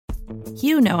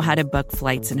You know how to book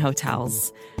flights and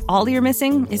hotels. All you're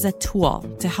missing is a tool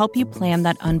to help you plan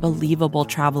that unbelievable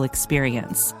travel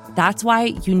experience. That's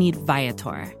why you need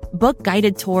Viator. Book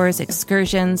guided tours,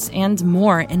 excursions, and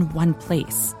more in one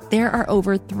place. There are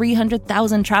over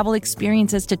 300,000 travel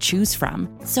experiences to choose from,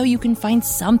 so you can find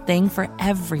something for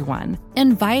everyone.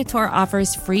 And Viator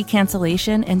offers free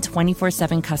cancellation and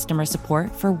 24/7 customer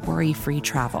support for worry-free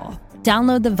travel.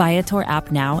 Download the Viator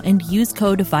app now and use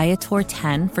code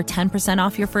Viator10 for 10%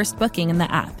 off your first booking in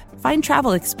the app. Find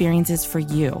travel experiences for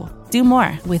you. Do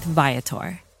more with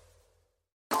Viator.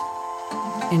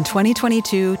 In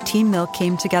 2022, Team Milk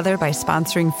came together by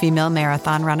sponsoring female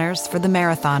marathon runners for the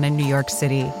marathon in New York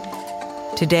City.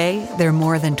 Today, they're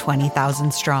more than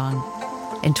 20,000 strong.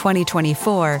 In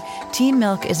 2024, Team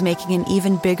Milk is making an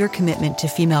even bigger commitment to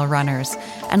female runners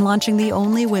and launching the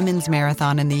only women's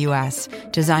marathon in the U.S.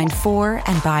 designed for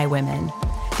and by women.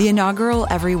 The inaugural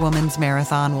Every Woman's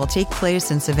Marathon will take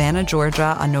place in Savannah,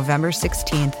 Georgia on November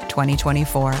 16th,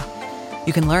 2024.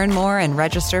 You can learn more and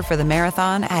register for the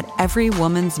marathon at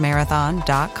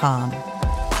everywomansmarathon.com.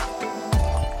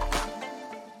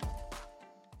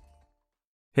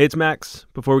 Hey, it's Max.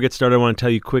 Before we get started, I want to tell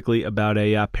you quickly about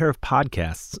a pair of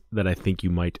podcasts that I think you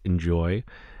might enjoy,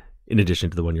 in addition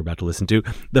to the one you're about to listen to.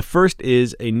 The first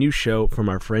is a new show from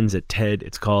our friends at TED.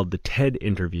 It's called The TED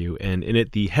Interview, and in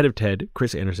it, the head of TED,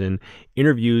 Chris Anderson,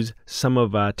 interviews some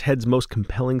of TED's most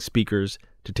compelling speakers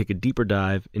to take a deeper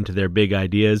dive into their big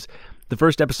ideas. The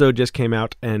first episode just came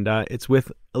out, and it's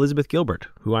with Elizabeth Gilbert,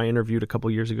 who I interviewed a couple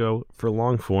years ago for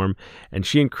long form. And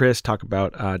she and Chris talk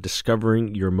about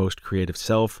discovering your most creative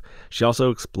self. She also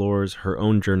explores her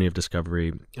own journey of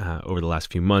discovery over the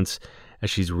last few months as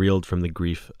she's reeled from the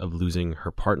grief of losing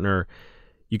her partner.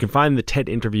 You can find the TED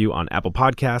Interview on Apple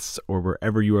Podcasts or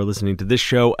wherever you are listening to this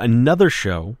show. Another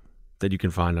show that you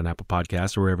can find on Apple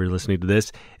Podcasts or wherever you're listening to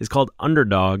this is called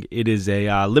Underdog. It is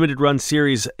a limited run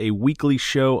series, a weekly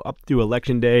show up through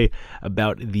Election Day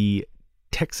about the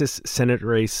Texas Senate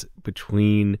race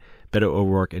between Beto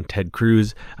O'Rourke and Ted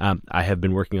Cruz. I have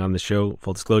been working on the show,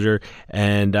 full disclosure,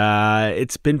 and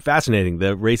it's been fascinating.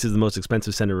 The race is the most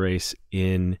expensive Senate race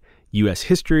in U.S.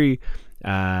 history.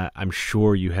 I'm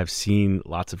sure you have seen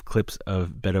lots of clips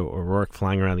of Beto O'Rourke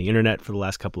flying around the internet for the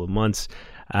last couple of months.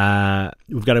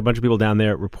 We've got a bunch of people down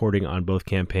there reporting on both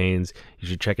campaigns. You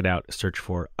should check it out. Search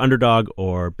for Underdog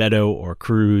or Beto or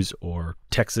Cruz or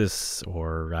Texas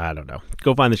or I don't know.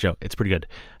 Go find the show. It's pretty good.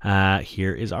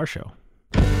 Here is our show.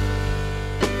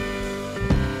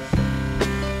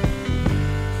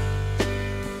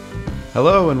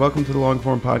 Hello and welcome to the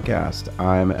Longform Podcast.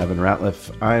 I'm Evan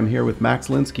Ratliff. I'm here with Max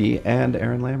Linsky and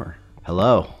Aaron Lammer.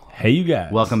 Hello. Hey, you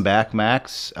guys. Welcome back,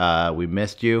 Max. We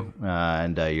missed you,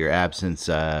 and your absence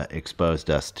exposed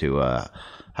us to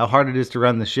how hard it is to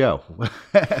run the show,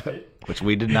 which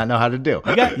we did not know how to do.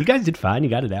 You guys did fine. You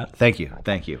got it out. Thank you.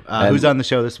 Thank you. Who's on the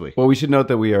show this week? Well, we should note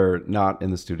that we are not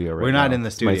in the studio right now. We're not in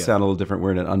the studio. It might sound a little different.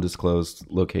 We're in an undisclosed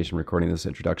location recording this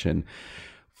introduction.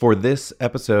 For this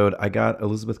episode, I got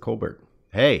Elizabeth Kolbert.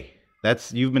 Hey,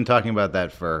 you've been talking about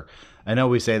that for. I know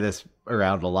we say this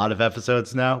around a lot of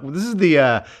episodes now. This is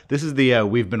the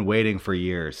we've been waiting for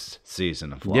years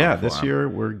season of Longform. Yeah, this year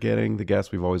we're getting the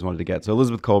guests we've always wanted to get. So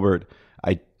Elizabeth Kolbert,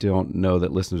 I don't know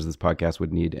that listeners of this podcast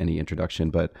would need any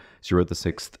introduction, but she wrote The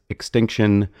Sixth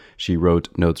Extinction. She wrote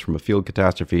Notes from a Field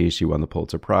Catastrophe. She won the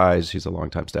Pulitzer Prize. She's a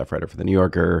longtime staff writer for The New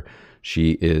Yorker.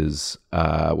 She is,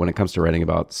 when it comes to writing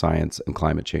about science and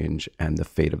climate change and the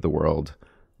fate of the world,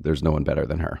 there's no one better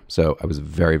than her. So I was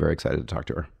very, very excited to talk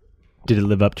to her. Did it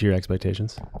live up to your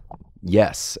expectations?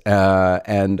 Yes.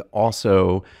 And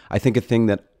also, I think a thing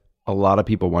that a lot of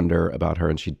people wonder about her,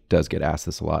 and she does get asked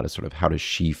this a lot, is sort of how does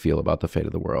she feel about the fate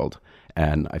of the world?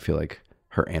 And I feel like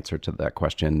her answer to that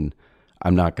question,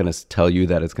 I'm not going to tell you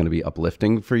that it's going to be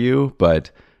uplifting for you,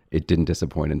 but it didn't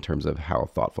disappoint in terms of how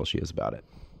thoughtful she is about it.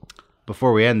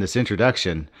 Before we end this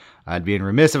introduction, I'd be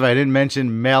remiss if I didn't mention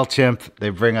MailChimp.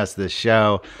 They bring us this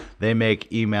show. They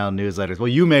make email newsletters. Well,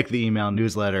 you make the email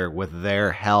newsletter with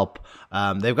their help.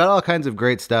 They've got all kinds of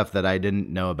great stuff that I didn't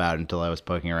know about until I was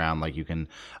poking around. Like you can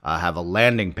have a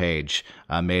landing page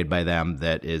made by them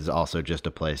that is also just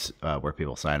a place where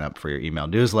people sign up for your email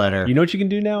newsletter. You know what you can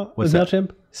do now with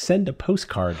MailChimp? Send a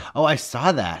postcard. Oh, I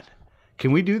saw that.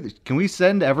 Can we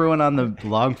send everyone on the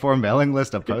long form mailing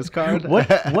list a postcard?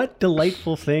 What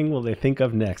delightful thing will they think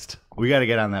of next? We got to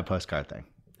get on that postcard thing.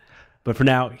 But for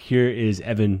now, here is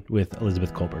Evan with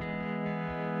Elizabeth Kolbert.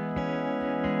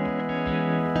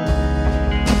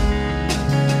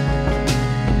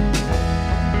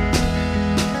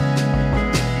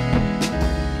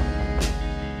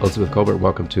 Elizabeth Kolbert,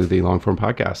 welcome to the Longform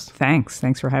Podcast.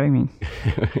 Thanks for having me.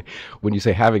 When you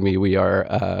say having me,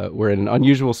 we're in an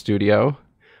unusual studio.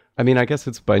 I mean, I guess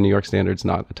it's by New York standards,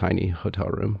 not a tiny hotel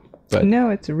room. But no,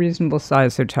 it's a reasonable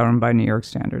sized hotel room by New York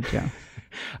standards, yeah.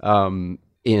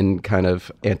 In kind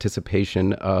of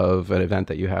anticipation of an event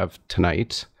that you have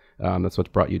tonight. That's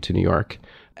what's brought you to New York.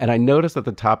 And I noticed that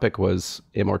the topic was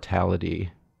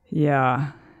immortality.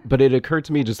 Yeah. But it occurred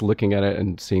to me just looking at it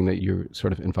and seeing that you're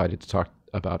sort of invited to talk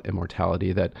about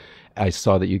immortality, that I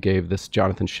saw that you gave this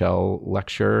Jonathan Schell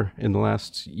lecture in the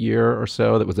last year or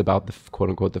so that was about the quote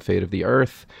unquote the fate of the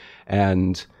earth,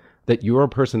 and that you're a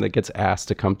person that gets asked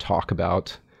to come talk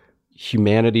about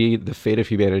humanity, the fate of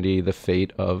humanity, the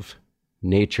fate of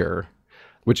nature,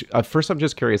 which at first I'm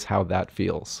just curious how that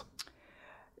feels.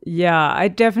 Yeah,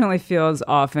 it definitely feels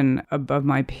often above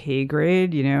my pay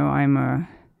grade. You know, I'm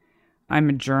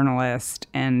a journalist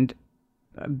and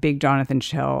a big Jonathan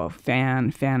Schell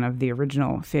fan of the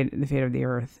original The Fate of the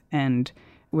Earth, and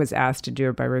was asked to do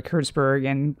it by Rick Hertzberg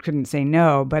and couldn't say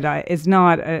no. But it's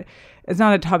not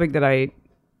a topic that I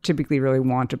typically really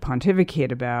want to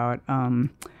pontificate about.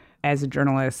 As a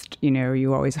journalist, you know,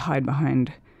 you always hide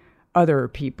behind other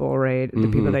people, right? The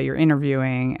people that you're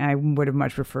interviewing. I would have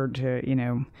much preferred to, you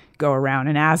know, go around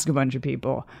and ask a bunch of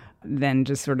people than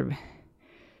just sort of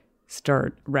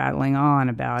start rattling on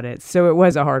about it. So it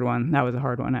was a hard one. That was a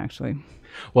hard one, actually.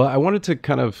 Well, I wanted to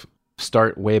kind of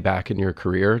start way back in your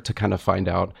career to kind of find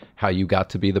out how you got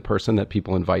to be the person that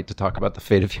people invite to talk about the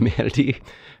fate of humanity.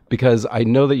 Because I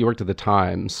know that you worked at the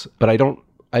Times, but I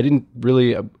didn't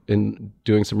really, in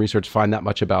doing some research, find that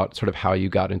much about sort of how you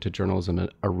got into journalism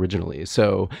originally.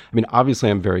 So, I mean, obviously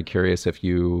I'm very curious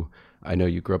I know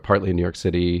you grew up partly in New York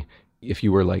City, if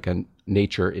you were like a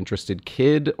nature interested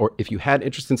kid, or if you had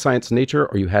interest in science and nature,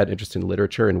 or you had interest in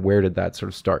literature, and where did that sort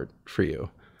of start for you?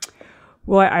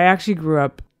 Well, I actually grew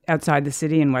up outside the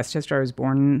city in Westchester. I was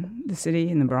born in the city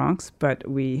in the Bronx, but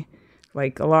we,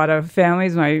 like a lot of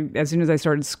families, as soon as I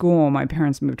started school, my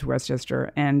parents moved to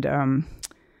Westchester, and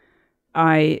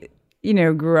I, you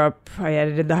know, grew up, I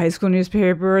edited the high school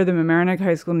newspaper, the Mamaroneck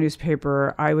High School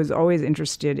newspaper. I was always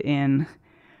interested in,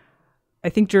 I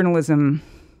think journalism,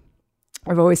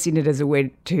 I've always seen it as a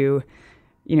way to,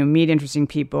 you know, meet interesting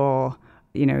people,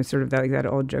 you know, sort of that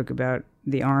old joke about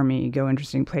the army, go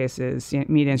interesting places,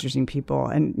 meet interesting people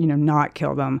and, you know, not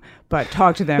kill them, but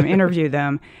talk to them, interview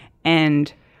them.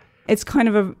 And it's kind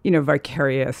of a, you know,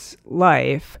 vicarious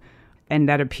life. And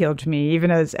that appealed to me even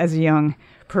as a young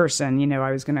person. You know,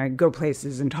 I was going to go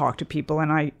places and talk to people.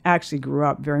 And I actually grew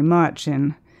up very much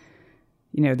in,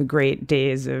 you know, the great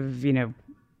days of, you know,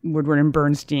 Woodward and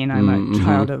Bernstein. I'm a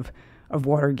child of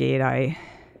Watergate. I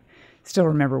still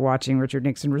remember watching Richard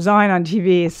Nixon resign on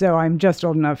TV, so I'm just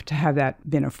old enough to have that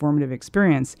been a formative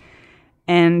experience.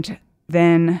 And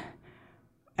then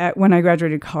when I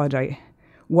graduated college, I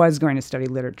was going to study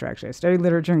literature, actually. I studied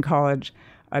literature in college,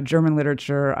 German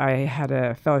literature. I had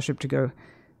a fellowship to go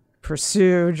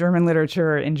pursue German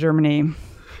literature in Germany.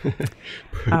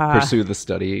 Pursue the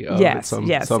study of some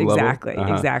exactly,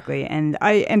 level. Exactly. And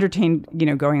I entertained, you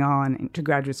know, going on to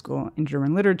graduate school in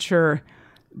German literature.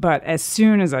 But as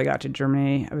soon as I got to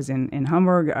Germany, I was in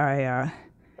Hamburg, I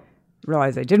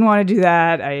realized I didn't want to do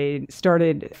that. I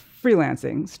started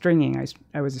freelancing, stringing.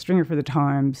 I was a stringer for the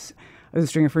Times. I was a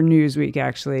stringer for Newsweek,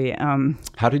 actually.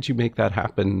 How did you make that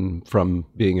happen from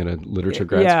being in a literature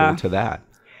grad school to that?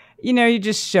 You know, you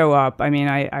just show up. I mean,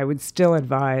 I would still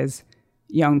advise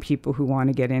young people who want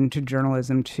to get into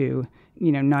journalism to,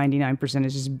 you know, 99%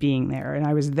 is just being there. And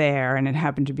I was there, and it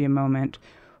happened to be a moment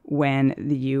when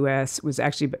the U.S. was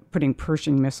actually putting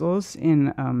Pershing missiles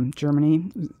in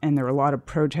Germany, and there were a lot of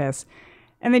protests,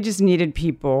 and they just needed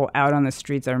people out on the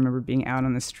streets. I remember being out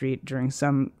on the street during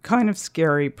some kind of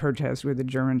scary protest with the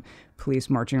German police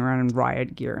marching around in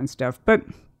riot gear and stuff. But,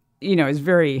 you know,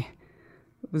 it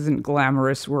wasn't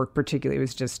glamorous work particularly. It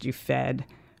was just you fed.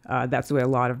 That's the way a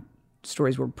lot of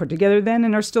stories were put together then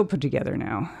and are still put together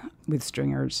now with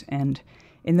stringers. And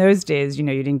in those days, you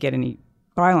know, you didn't get any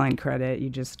byline credit. You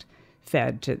just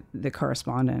fed to the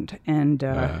correspondent. And,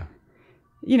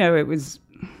 you know, it was,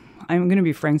 I'm going to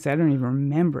be frank, so I don't even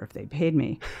remember if they paid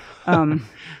me.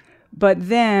 But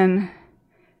then,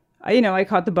 you know, I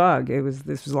caught the bug.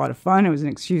 This was a lot of fun. It was an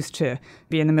excuse to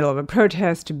be in the middle of a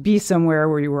protest, to be somewhere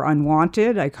where you were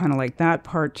unwanted. I kind of liked that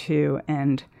part too.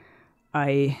 And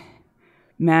I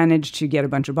managed to get a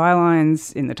bunch of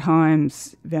bylines in the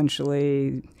Times,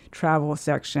 eventually travel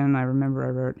section. I remember I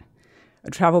wrote a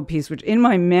travel piece, which in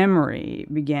my memory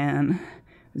it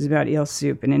was about eel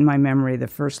soup. And in my memory, the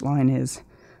first line is,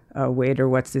 waiter,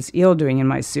 what's this eel doing in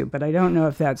my soup? But I don't know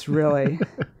if that's really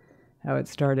how it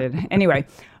started. Anyway,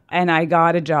 And I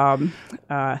got a job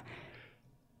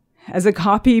as a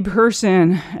copy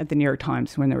person at the New York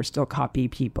Times when there were still copy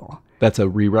people. That's a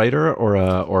rewriter or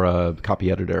a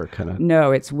copy editor kind of?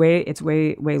 No, it's way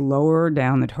lower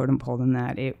down the totem pole than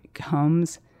that. It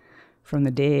comes from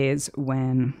the days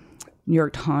when New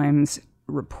York Times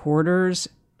reporters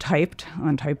typed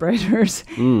on typewriters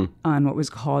on what was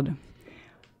called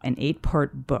an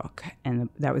 8-part book, and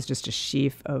that was just a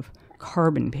sheaf of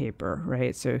carbon paper,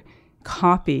 right? So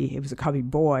copy, it was a copy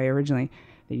boy originally.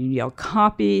 You'd yell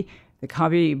copy, the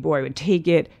copy boy would take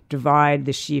it, divide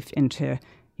the sheaf into,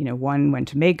 one went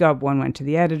to makeup, one went to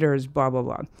the editors, blah, blah,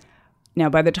 blah. Now,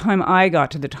 by the time I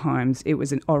got to the Times, it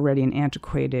was already an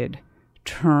antiquated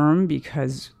term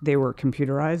because they were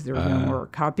computerized. There was no more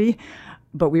copy,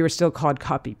 but we were still called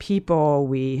copy people.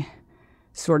 We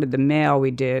sorted the mail.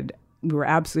 We were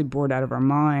absolutely bored out of our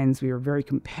minds. We were very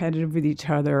competitive with each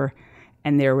other,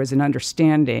 and there was an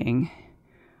understanding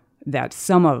that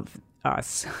some of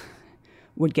us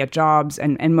would get jobs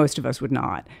and most of us would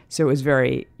not. So it was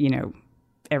very,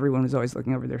 everyone was always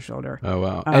looking over their shoulder. Oh,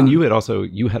 wow. And you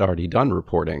had already done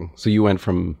reporting. So you went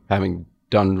from having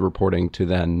done reporting to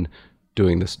then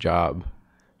doing this job.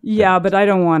 Yeah, but I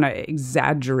don't want to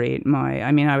exaggerate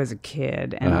I was a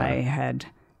kid and I had,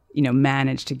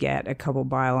 managed to get a couple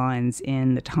bylines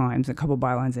in the Times, a couple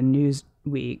bylines in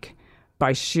Newsweek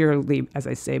by sheerly, as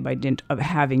I say, by dint of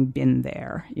having been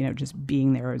there, just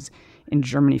being there. I was in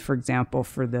Germany, for example,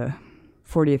 for the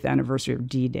 40th anniversary of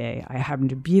D-Day. I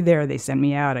happened to be there. They sent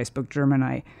me out. I spoke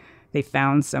German. They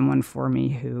found someone for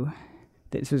me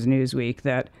this was Newsweek,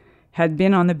 that had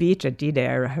been on the beach at D-Day.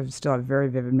 I still have very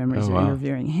vivid memories of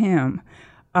interviewing him.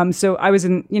 So I was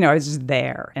I was just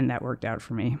there, and that worked out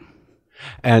for me.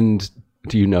 And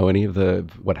do you know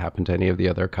what happened to any of the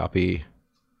other copy,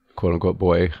 quote unquote,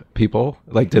 boy people?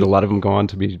 Like, did a lot of them go on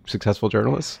to be successful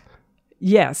journalists?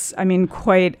 Yes.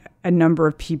 Quite a number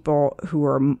of people who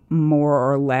are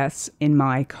more or less in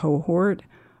my cohort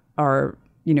are,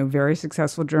 very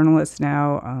successful journalists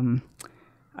now.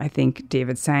 I think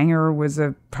David Sanger was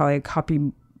probably a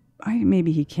copy.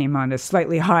 Maybe he came on a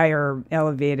slightly higher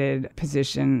elevated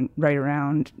position right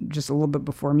around just a little bit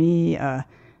before me.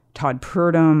 Todd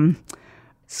Purdom,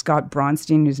 Scott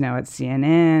Bronstein, who's now at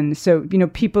CNN. So,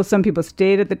 some people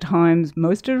stayed at the Times.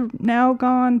 Most are now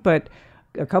gone, but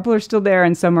a couple are still there,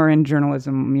 and some are in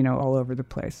journalism, all over the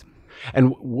place.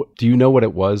 And do you know what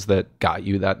it was that got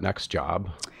you that next job?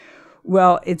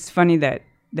 Well, it's funny that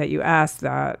you asked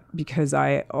that, because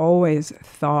I always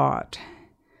thought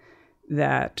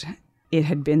that it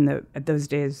had been at those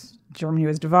days, Germany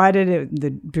was divided,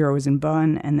 the bureau was in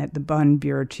Bonn, and that the Bonn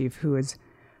bureau chief, who was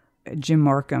Jim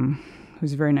Markham,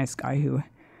 who's a very nice guy, who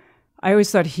I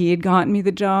always thought he had gotten me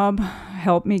the job,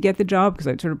 helped me get the job, because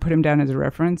I sort of put him down as a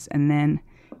reference. And then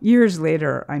years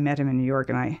later, I met him in New York,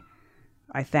 and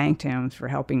I thanked him for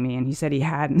helping me, and he said he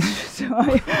hadn't. So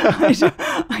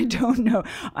I don't know.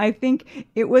 I think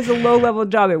it was a low-level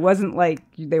job. It wasn't like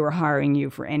they were hiring you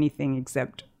for anything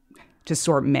except to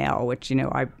sort mail, which,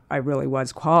 I really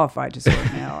was qualified to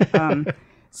sort mail.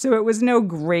 So it was no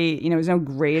great,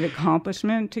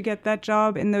 accomplishment to get that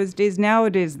job in those days.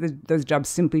 Nowadays, those jobs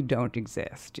simply don't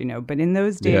exist, But in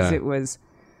those days, It was,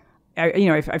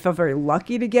 I felt very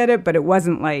lucky to get it, but it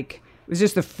wasn't like, it was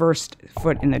just the first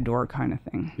foot in the door kind of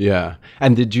thing. Yeah.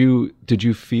 And did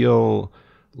you feel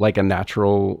like a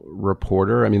natural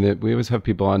reporter? We always have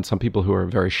people on, some people who are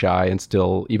very shy and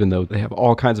still, even though they have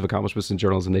all kinds of accomplishments in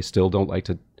journalism, they still don't like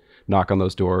to knock on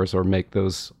those doors or make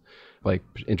those,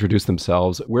 introduce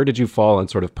themselves. Where did you fall in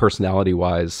sort of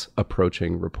personality-wise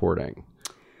approaching reporting?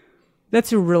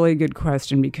 That's a really good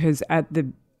question, because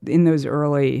in those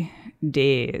early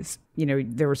days,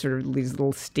 there were sort of these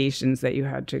little stations that you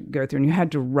had to go through, and you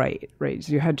had to write, right?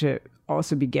 So you had to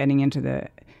also be getting into the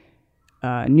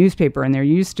newspaper, and there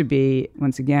used to be,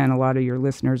 once again, a lot of your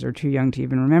listeners are too young to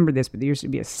even remember this, but there used to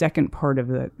be a second part of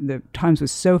the Times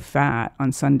was so fat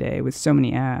on Sunday with so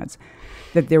many ads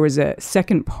that there was a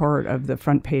second part of the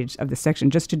front page of the section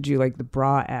just to do the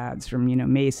bra ads from,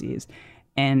 Macy's.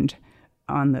 And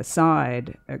on the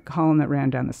side, a column that ran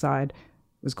down the side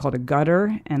was called a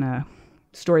gutter, and a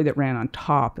story that ran on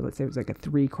top, let's say it was like a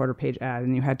 3/4 page ad,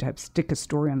 and you had to stick a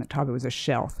story on the top. It was a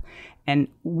shelf. And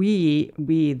we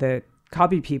the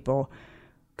copy people,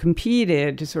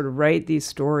 competed to sort of write these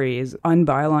stories,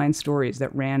 unbylined stories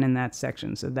that ran in that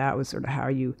section. So that was sort of how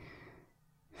you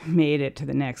made it to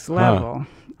the next level.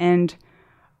 And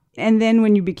then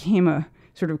when you became a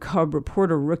sort of cub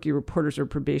reporter, rookie reporters, or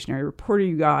probationary reporter,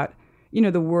 you got,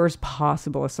 the worst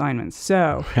possible assignments.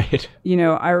 So, right.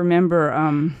 I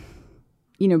remember,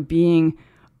 being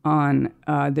on,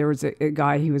 there was a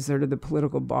guy, he was sort of the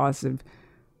political boss of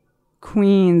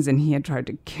Queens, and he had tried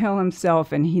to kill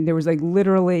himself, and there was like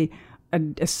literally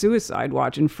a suicide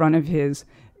watch in front of his,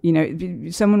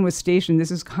 someone was stationed.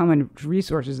 This is common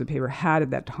resources the paper had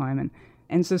at that time.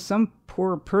 And so some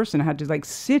poor person had to like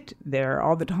sit there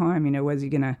all the time. Was he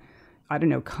going to, I don't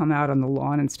know, come out on the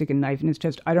lawn and stick a knife in his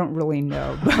chest? I don't really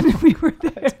know, but we were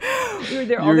there. We were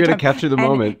there all the time. You were going to capture the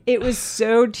moment. It was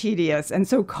so tedious and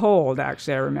so cold,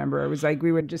 actually, I remember. It was like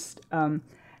we would just, and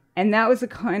that was the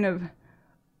kind of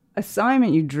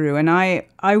assignment you drew. And I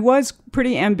was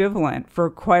pretty ambivalent for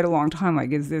quite a long time.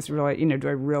 Like, is this really, do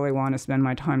I really want to spend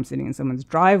my time sitting in someone's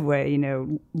driveway,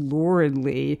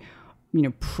 luridly,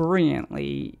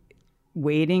 pruriently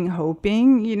waiting,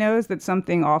 hoping, is that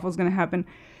something awful is going to happen?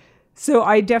 So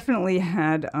I definitely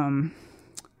had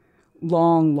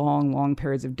long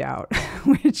periods of doubt,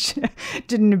 which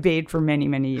didn't abate for many,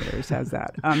 many years. How's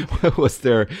that? Was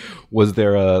there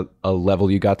a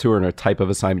level you got to, or a type of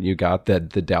assignment you got that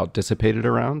the doubt dissipated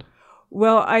around?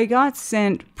 Well, I got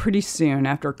sent pretty soon,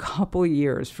 after a couple of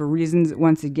years, for reasons,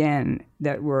 once again,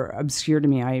 that were obscure to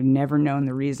me. I had never known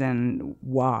the reason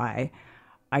why.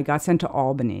 I got sent to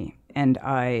Albany, and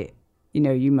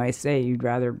you might say you'd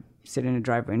rather sit in a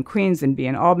driveway in Queens than be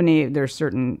in Albany. There's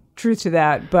certain truth to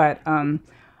that, but to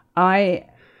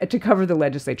cover the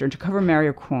legislature, to cover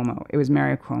Mario Cuomo. It was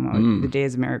Mario Cuomo, the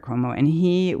days of Mario Cuomo, and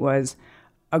he was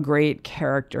a great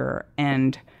character.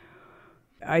 And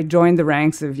I joined the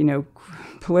ranks of,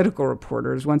 political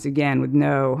reporters, once again, with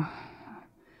no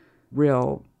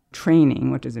real training.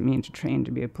 What does it mean to train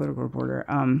to be a political reporter?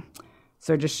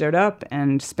 So I just showed up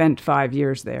and spent 5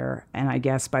 years there. And I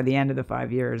guess by the end of the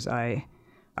 5 years, I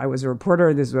was a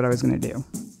reporter. This is what I was going to do.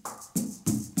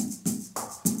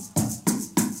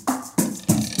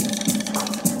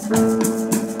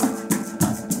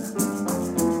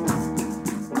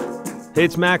 Hey,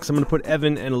 it's Max. I'm going to put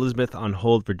Evan and Elizabeth on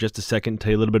hold for just a second and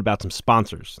tell you a little bit about some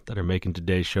sponsors that are making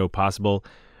today's show possible.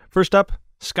 First up,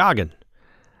 Skagen.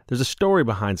 There's a story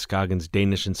behind Skagen's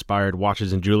Danish-inspired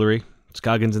watches and jewelry.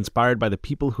 Skagen's inspired by the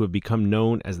people who have become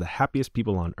known as the happiest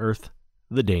people on earth,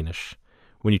 the Danish.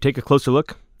 When you take a closer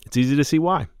look, it's easy to see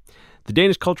why. The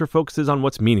Danish culture focuses on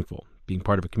what's meaningful, being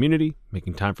part of a community,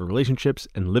 making time for relationships,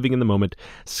 and living in the moment.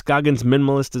 Skagen's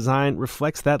minimalist design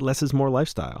reflects that less is more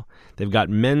lifestyle. They've got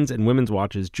men's and women's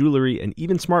watches, jewelry, and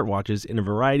even smartwatches in a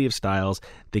variety of styles.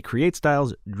 They create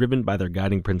styles driven by their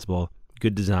guiding principle,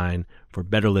 good design for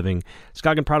better living.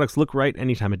 Skagen products look right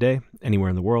any time of day, anywhere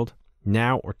in the world,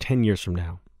 now or 10 years from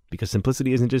now. Because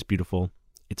simplicity isn't just beautiful,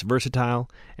 it's versatile,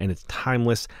 and it's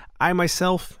timeless. I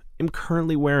myself am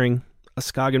currently wearing a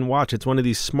Skagen watch. It's one of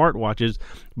these smart watches,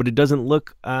 but it doesn't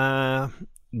look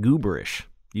gooberish.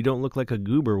 You don't look like a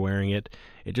goober wearing it.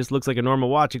 It just looks like a normal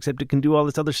watch, except it can do all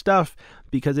this other stuff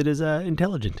because it is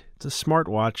intelligent. It's a smart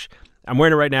watch. I'm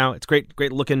wearing it right now. It's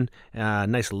great looking,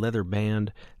 nice leather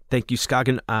band. Thank you,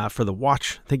 Skagen, for the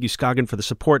watch. Thank you, Skagen, for the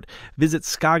support. Visit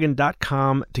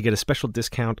Skagen.com to get a special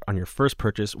discount on your first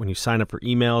purchase when you sign up for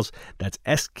emails. That's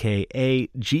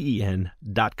SKAGEN.com.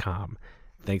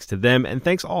 Thanks to them, and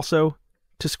thanks also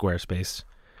to Squarespace.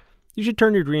 You should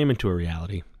turn your dream into a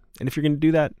reality. And if you're going to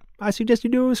do that, I suggest you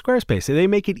do it with Squarespace. They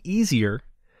make it easier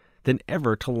than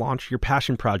ever to launch your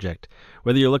passion project.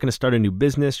 Whether you're looking to start a new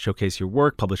business, showcase your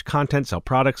work, publish content, sell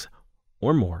products,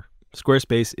 or more,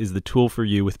 Squarespace is the tool for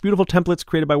you. With beautiful templates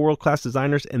created by world-class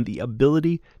designers and the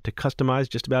ability to customize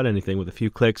just about anything with a few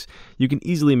clicks, you can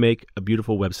easily make a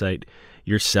beautiful website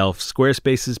yourself.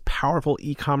 Squarespace's powerful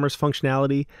e-commerce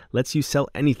functionality lets you sell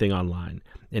anything online,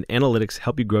 and analytics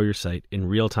help you grow your site in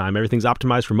real time. Everything's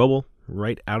optimized for mobile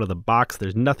right out of the box.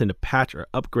 There's nothing to patch or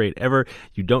upgrade ever.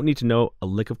 You don't need to know a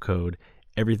lick of code.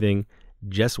 Everything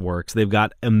just works. They've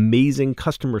got amazing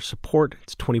customer support.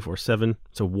 It's 24/7.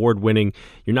 It's award-winning.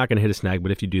 You're not going to hit a snag,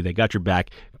 but if you do, they got your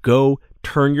back. Go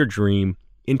turn your dream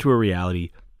into a reality.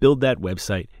 Build that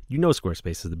website. You know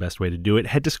Squarespace is the best way to do it.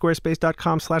 Head to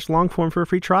squarespace.com/longform for a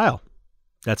free trial.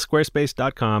 That's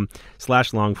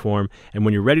squarespace.com/longform. And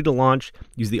when you're ready to launch,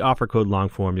 use the offer code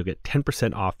longform. You'll get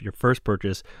 10% off your first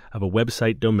purchase of a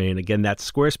website domain. Again,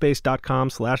 that's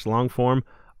squarespace.com/longform.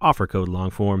 Offer code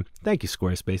longform. Thank you,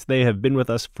 Squarespace. They have been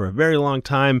with us for a very long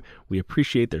time. We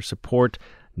appreciate their support.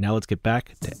 Now let's get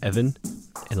back to Evan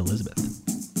and Elizabeth.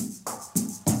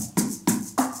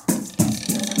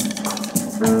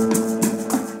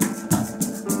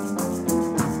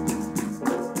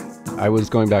 I was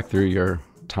going back through your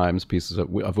Times pieces,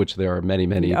 of which there are many.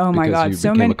 Oh my God, you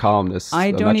so became many. a columnist.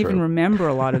 I don't even remember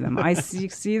a lot of them. I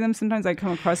see them sometimes. I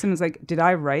come across them. It's like, did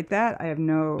I write that? I have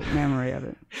no memory of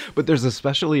it. But there's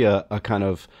especially a kind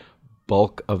of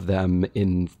bulk of them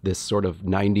in this sort of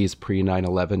 90s pre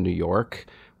 9/11 New York,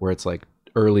 where it's like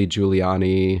early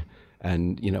Giuliani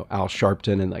and, you know, Al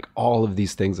Sharpton and like all of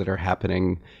these things that are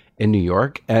happening in New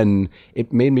York. And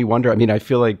it made me wonder, I mean, I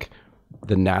feel like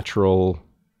the natural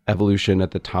evolution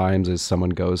at the Times is someone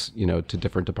goes, you know, to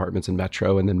different departments in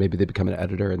Metro, and then maybe they become an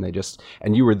editor, and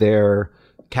and you were there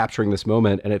capturing this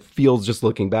moment, and it feels, just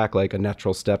looking back, like a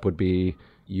natural step would be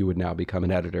you would now become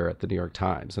an editor at the New York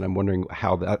Times. And I'm wondering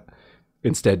how that,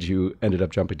 instead you ended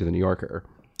up jumping to the New Yorker.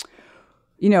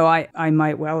 You know, I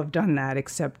might well have done that,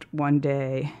 except one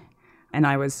day, and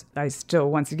I still,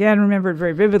 once again, remember it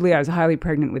very vividly. I was highly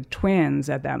pregnant with twins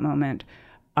at that moment.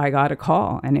 I got a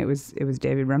call, and it was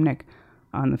David Remnick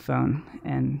on the phone,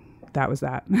 and that was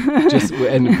that.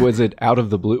 And was it out of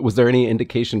the blue? Was there any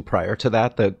indication prior to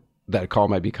that call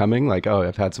might be coming? Like, oh,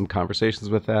 I've had some conversations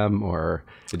with them, or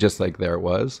it just like there it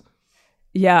was?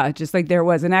 Yeah, just like there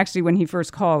was. And actually, when David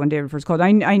first called,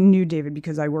 I knew David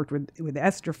because I worked with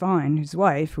Esther Fine, his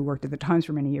wife, who worked at the Times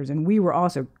for many years, and we were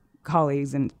also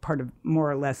colleagues and part of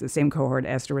more or less the same cohort.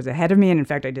 Esther was ahead of me, and in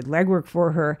fact, I did legwork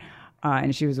for her,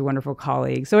 and she was a wonderful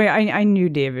colleague. So I knew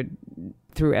David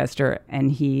through Esther,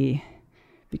 and he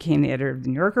became the editor of The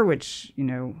New Yorker, which, you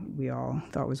know, we all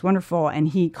thought was wonderful. And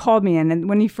he called me, and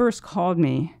when he first called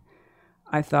me,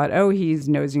 I thought, oh, he's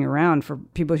nosing around for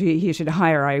people he should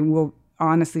hire. I will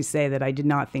honestly say that I did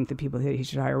not think the people that he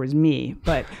should hire was me,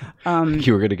 but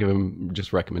you were going to give him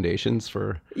just recommendations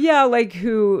for, yeah, like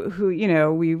who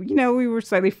we were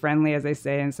slightly friendly, as I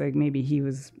say, and it's like maybe he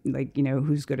was like, you know,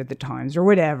 who's good at the Times or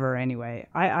whatever. Anyway,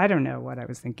 I don't know what I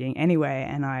was thinking anyway,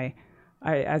 and I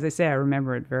as I say, I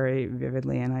remember it very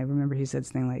vividly, and I remember he said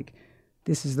something like,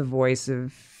 "This is the voice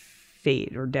of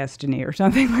fate or destiny," or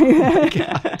something like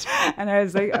that. Oh, and I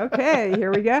was like, okay,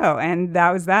 here we go. And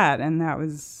that was that. And that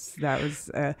was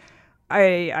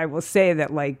I will say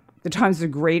that, like, the Times is a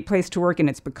great place to work, and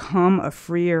it's become a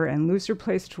freer and looser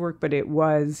place to work, but it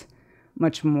was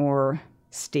much more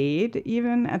staid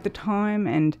even at the time,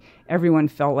 and everyone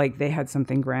felt like they had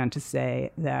something grand to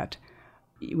say, that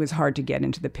it was hard to get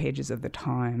into the pages of the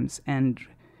Times, and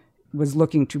was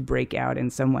looking to break out in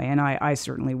some way, and I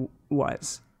certainly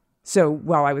was. So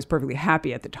while I was perfectly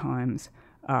happy at the Times,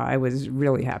 I was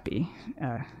really happy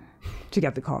to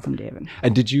get the call from David.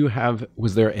 And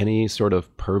was there any sort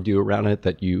of purview around it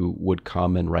that you would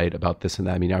come and write about this and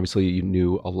that? I mean, obviously you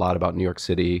knew a lot about New York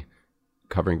City,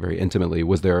 covering very intimately.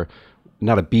 Was there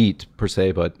not a beat per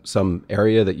se, but some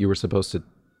area that you were supposed to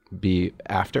be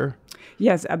after?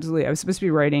 Yes, absolutely. I was supposed to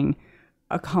be writing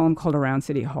a column called Around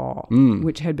City Hall,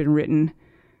 which had been written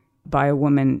by a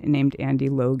woman named Andy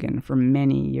Logan for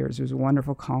many years. It was a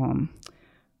wonderful column.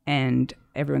 And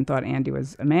everyone thought Andy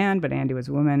was a man, but Andy was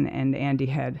a woman. And Andy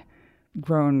had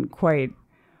grown quite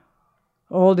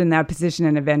old in that position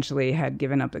and eventually had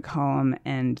given up the column.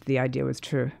 And the idea was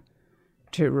to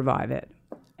revive it.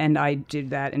 And I did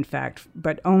that, in fact,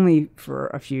 but only for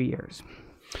a few years.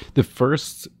 The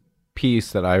first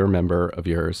piece that I remember of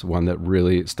yours, one that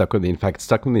really stuck with me, in fact, it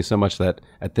stuck with me so much that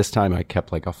at this time I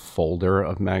kept like a folder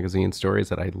of magazine stories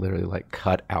that I literally like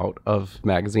cut out of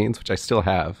magazines, which I still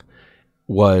have,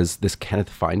 was this Kenneth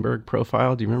Feinberg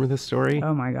profile. Do you remember this story?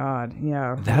 Oh my God,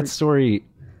 yeah. That story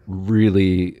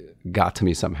really got to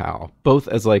me somehow, both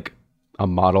as like a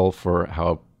model for how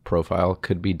a profile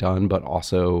could be done, but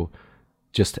also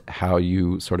just how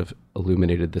you sort of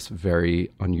illuminated this very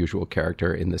unusual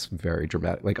character in this very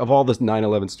dramatic, like, of all the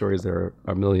 9/11 stories, there are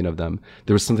a million of them.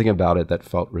 There was something about it that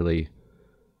felt really,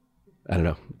 I don't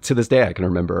know, to this day I can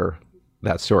remember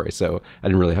that story. So I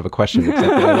didn't really have a question except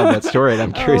that I love that story. And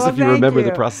I'm curious if you remember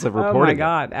the process of reporting. Oh my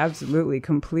God, absolutely,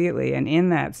 completely. And in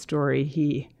that story,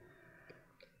 he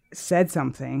said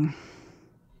something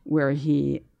where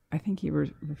I think he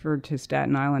referred to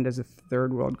Staten Island as a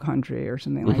third world country or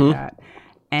something like that.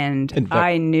 And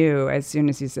I knew as soon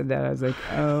as he said that, I was like,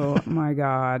 oh my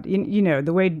God. You know,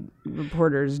 the way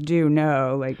reporters do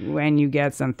know, like, when you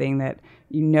get something that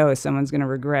you know someone's going to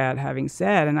regret having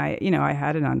said. And I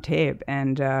had it on tape.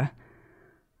 And,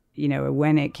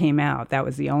 when it came out, that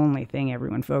was the only thing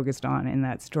everyone focused on in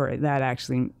that story. That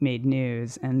actually made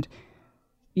news. And,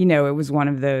 it was one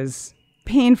of those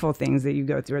painful things that you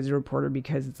go through as a reporter,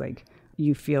 because it's like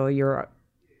you feel your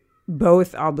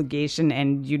both obligation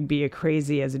and you'd be a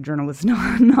crazy as a journalist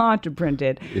not to print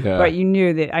it. Yeah. But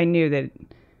I knew that,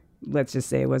 let's just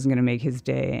say, it wasn't going to make his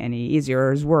day any easier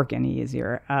or his work any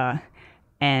easier.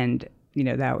 And,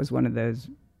 that was one of those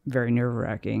very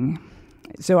nerve-wracking.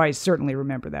 So I certainly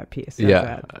remember that piece.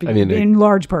 Yeah. In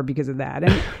large part because of that.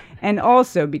 And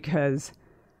also because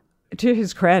To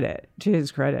his credit,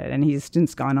 and he's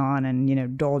since gone on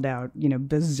and, doled out,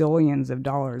 bazillions of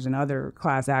dollars in other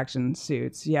class action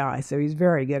suits. Yeah, so he's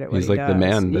very good at what he does. He's like the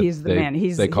man. He's the man.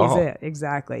 He's it,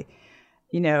 exactly.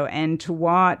 And to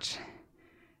watch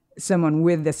someone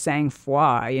with the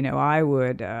sang-froid, I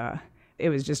would. It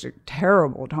was just a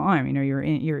terrible time. You're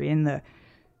in the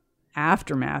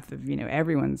aftermath of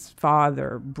everyone's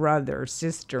father, brother,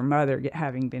 sister, mother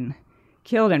having been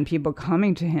killed, and people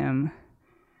coming to him,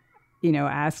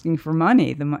 asking for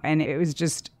money. And it was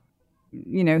just,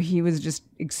 he was just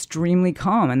extremely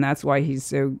calm, and that's why he's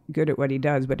so good at what he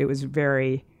does. But it was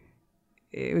very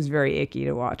icky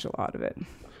to watch a lot of it.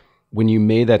 When you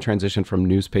made that transition from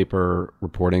newspaper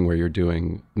reporting, where you're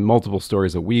doing multiple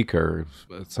stories a week, or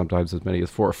sometimes as many as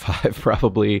 4 or 5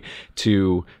 probably,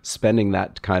 to spending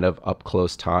that kind of up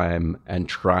close time and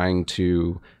trying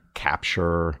to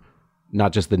capture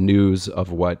not just the news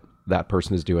of what that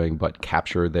person is doing, but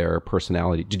capture their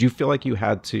personality, did you feel like you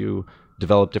had to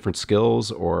develop different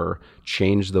skills or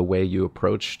change the way you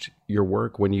approached your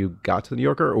work when you got to the New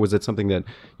Yorker? Or was it something that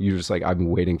you were just like, I'm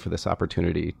waiting for this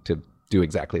opportunity to do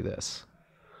exactly this?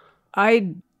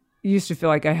 I used to feel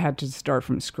like I had to start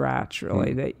from scratch,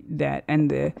 really.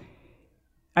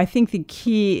 I think the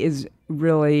key is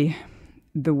really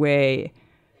the way,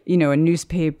 a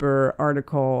newspaper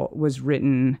article was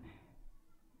written,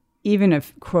 even a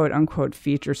quote unquote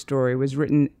feature story was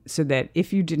written so that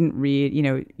if you didn't read,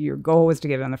 your goal was to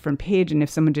get it on the front page. And if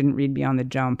someone didn't read Beyond the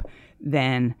Jump,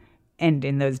 and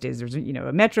in those days, there's,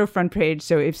 a Metro front page.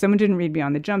 So if someone didn't read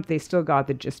Beyond the Jump, they still got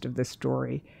the gist of the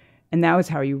story. And that was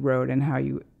how you wrote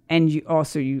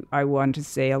I want to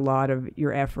say a lot of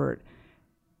your effort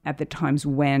at the Times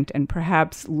went, and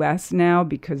perhaps less now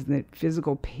because the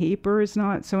physical paper is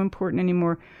not so important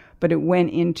anymore, but it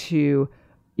went into,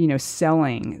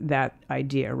 selling that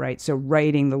idea, right? So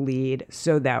writing the lead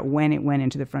so that when it went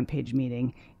into the front page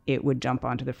meeting, it would jump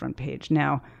onto the front page.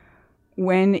 Now,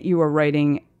 when you are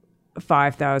writing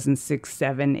 5,000, 6,000,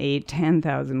 7,000, 8,000,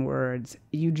 10,000 words,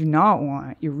 you do not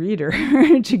want your reader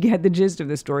to get the gist of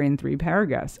the story in 3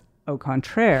 paragraphs. Au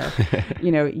contraire,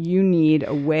 you need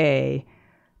a way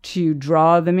to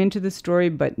draw them into the story,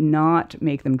 but not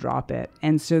make them drop it.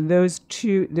 And so those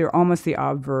two, they're almost the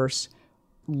obverse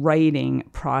writing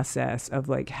process of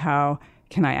like, how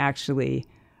can I actually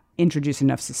introduce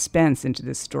enough suspense into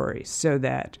this story so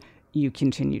that you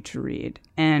continue to read?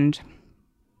 And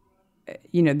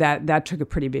that took a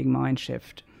pretty big mind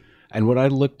shift. And when I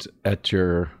looked at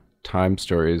your Time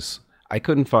stories, I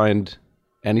couldn't find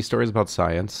any stories about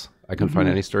science. I couldn't find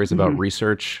any stories about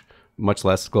research, much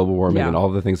less global warming and all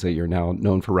the things that you're now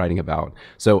known for writing about.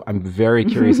 So I'm very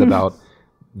curious about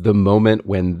the moment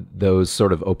when those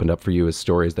sort of opened up for you as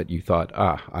stories that you thought,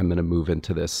 I'm going to move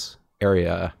into this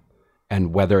area,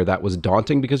 and whether that was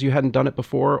daunting because you hadn't done it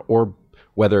before, or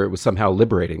whether it was somehow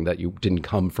liberating that you didn't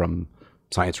come from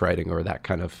science writing or that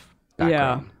kind of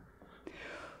background. Yeah.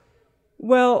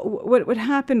 Well, what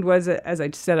happened was, as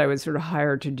I said, I was sort of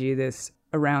hired to do this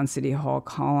Around City Hall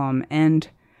column, and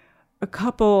a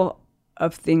couple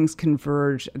of things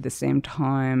converged at the same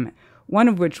time, one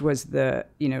of which was the,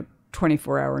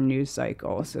 24-hour news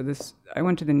cycle. So I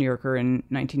went to the New Yorker in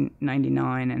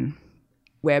 1999, and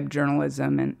web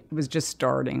journalism, and it was just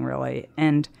starting, really.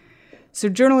 And so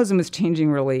journalism was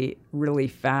changing really, really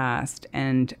fast.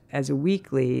 And as a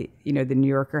weekly, the New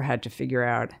Yorker had to figure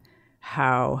out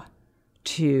how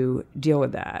to deal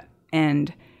with that.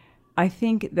 And I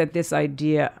think that this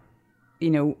idea,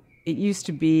 it used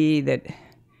to be that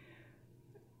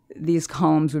these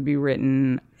columns would be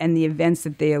written and the events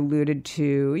that they alluded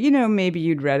to, maybe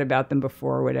you'd read about them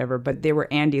before or whatever, but they were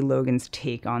Andy Logan's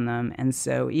take on them. And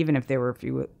so even if they were a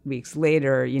few weeks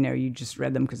later, you just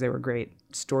read them because they were great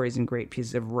stories and great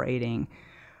pieces of writing.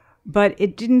 But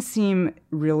it didn't seem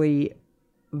really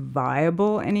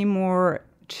viable anymore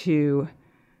to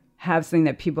have something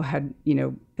that people had,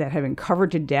 that had been covered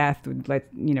to death. Like,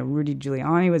 Rudy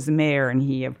Giuliani was the mayor, and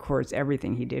he, of course,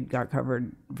 everything he did got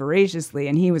covered voraciously,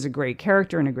 and he was a great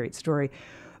character and a great story.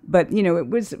 But, it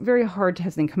was very hard to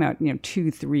have something come out,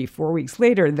 2, 3, 4 weeks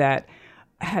later that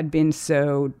had been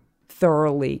so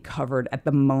thoroughly covered at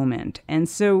the moment. And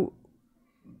so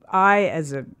I,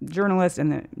 as a journalist,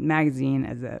 and the magazine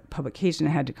as a publication,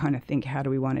 had to kind of think, how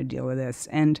do we want to deal with this?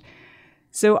 And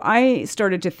so I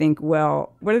started to think,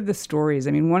 well, what are the stories?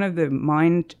 I mean, one of the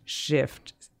mind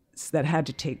shifts that had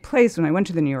to take place when I went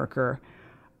to the New Yorker,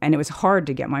 and it was hard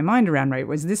to get my mind around, right,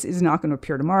 was this is not going to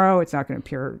appear tomorrow. It's not going to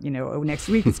appear, next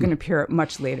week. It's going to appear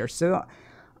much later. So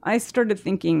I started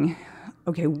thinking,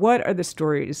 okay, what are the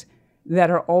stories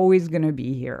that are always going to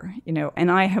be here,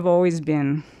 and I have always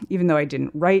been, even though I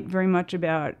didn't write very much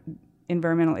about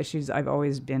environmental issues, I've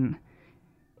always been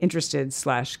interested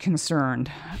 /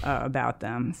 concerned about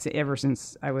them ever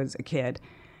since I was a kid.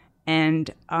 And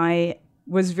I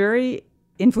was very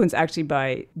influenced actually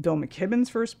by Bill McKibben's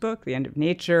first book, The End of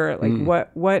Nature, like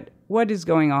what is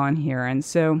going on here. And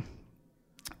so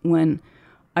when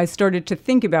I started to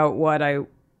think about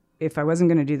if I wasn't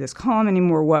going to do this column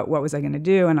anymore, what was I going to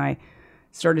do? And I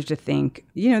started to think,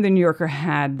 the New Yorker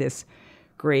had this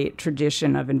great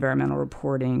tradition of environmental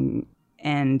reporting,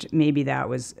 and maybe that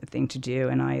was a thing to do.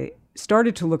 And I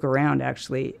started to look around,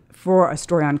 actually, for a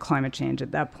story on climate change.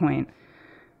 At that point,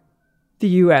 the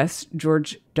U.S.,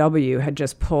 George W., had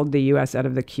just pulled the U.S. out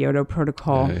of the Kyoto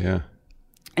Protocol. Yeah.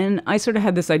 And I sort of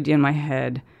had this idea in my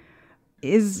head,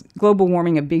 is global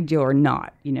warming a big deal or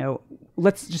not?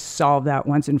 Let's just solve that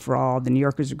once and for all. The New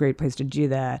Yorker's a great place to do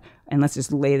that, and let's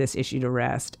just lay this issue to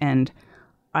rest. And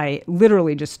I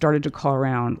literally just started to call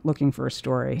around looking for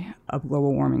a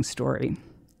global warming story.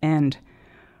 And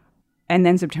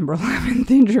then September 11th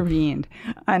intervened,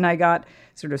 and I got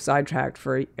sort of sidetracked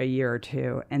for a year or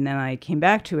two. And then I came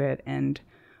back to it, and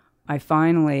I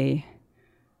finally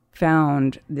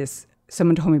found this.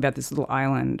 Someone told me about this little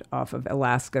island off of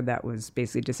Alaska that was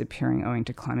basically disappearing owing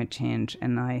to climate change.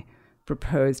 And I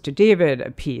proposed to David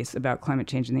a piece about climate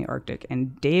change in the Arctic.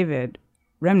 And David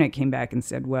Remnick came back and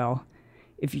said, well,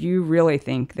 if you really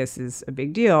think this is a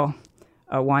big deal,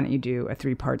 why don't you do a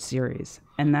 3-part series?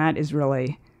 And that is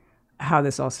really how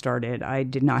this all started. I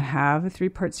did not have a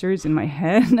 3-part series in my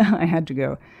head. I had to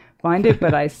go find it.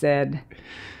 But I said,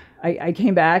 I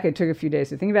came back. I took a few days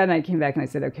to think about it. And I came back and I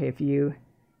said, okay, if you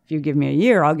give me a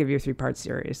year, I'll give you a 3-part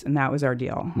series. And that was our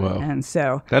deal. Wow. And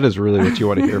so that is really what you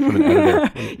want to hear from an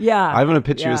editor. Yeah. I'm going to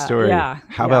pitch you a story. Yeah.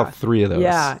 How about 3 of those?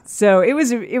 Yeah. So it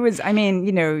was, I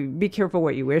mean, be careful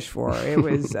what you wish for. It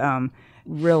was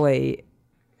really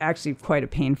actually quite a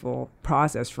painful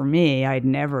process for me. I'd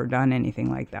never done anything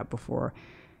like that before.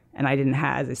 And I didn't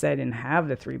have, as I said, I didn't have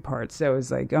the 3 parts. So it was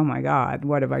like, oh my God,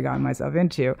 what have I gotten myself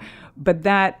into? But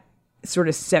that sort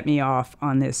of set me off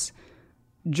on this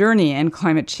journey, and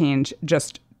climate change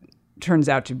just turns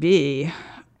out to be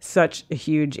such a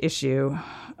huge issue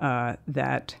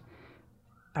that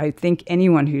I think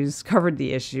anyone who's covered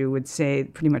the issue would say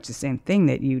pretty much the same thing,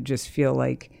 that you just feel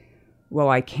like, well,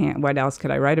 I can't, what else could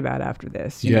I write about after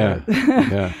this? Yeah.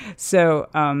 Yeah. So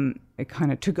it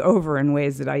kind of took over in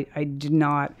ways that I did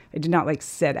not like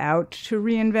set out to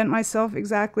reinvent myself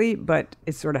exactly, but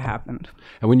it sort of happened.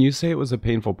 And when you say it was a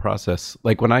painful process,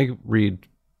 like when I read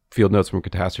Field Notes from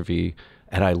Catastrophe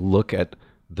and I look at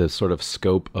the sort of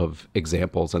scope of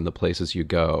examples and the places you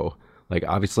go, like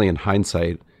obviously in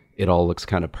hindsight, it all looks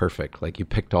kind of perfect. Like you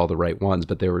picked all the right ones,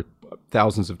 but there were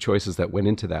thousands of choices that went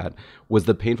into that. Was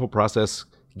the painful process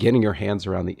getting your hands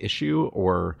around the issue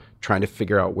or trying to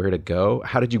figure out where to go?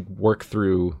 How did you work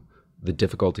through the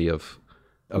difficulty of,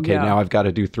 okay, now I've got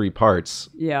to do 3 parts.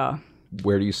 Yeah.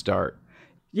 Where do you start?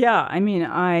 Yeah. I mean,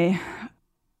 I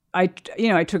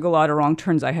took a lot of wrong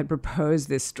turns. I had proposed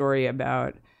this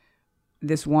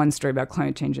one story about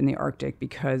climate change in the Arctic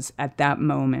because at that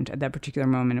particular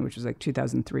moment, which was like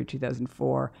 2003,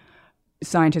 2004,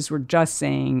 scientists were just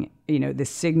saying, the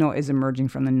signal is emerging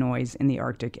from the noise in the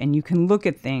Arctic. And you can look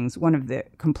at things. One of the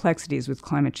complexities with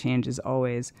climate change is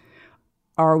always,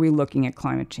 are we looking at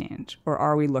climate change, or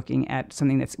are we looking at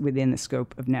something that's within the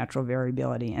scope of natural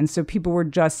variability? And so people were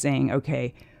just saying,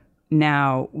 okay,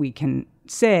 now we can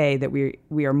say that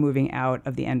we are moving out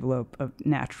of the envelope of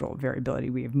natural variability.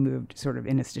 We have moved sort of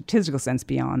in a statistical sense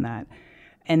beyond that.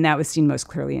 And that was seen most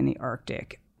clearly in the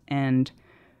Arctic. And,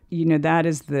 that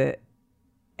is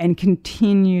and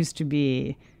continues to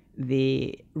be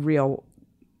the real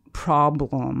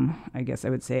problem, I guess I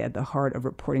would say, at the heart of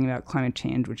reporting about climate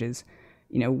change, which is,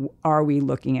 are we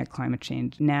looking at climate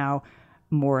change now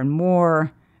more and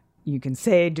more? You can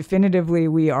say definitively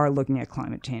we are looking at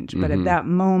climate change. But at that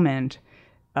moment,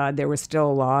 there were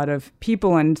still a lot of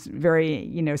people and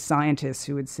very, scientists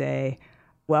who would say,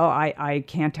 well, I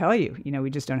can't tell you.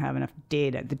 We just don't have enough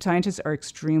data. The scientists are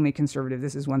extremely conservative.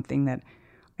 This is one thing that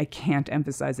I can't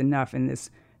emphasize enough in this.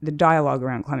 The dialogue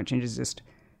around climate change is just,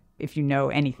 if you know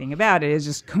anything about it, is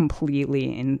just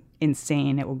completely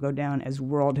insane. It will go down as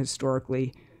world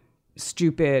historically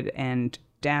stupid and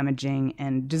damaging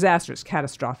and disastrous,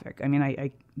 catastrophic. I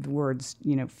mean, the words,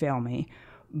 fail me.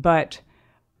 But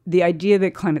the idea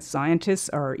that climate scientists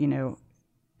are,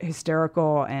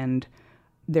 hysterical and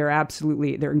they're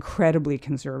incredibly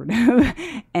conservative.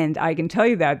 And I can tell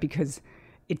you that because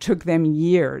it took them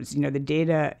years. The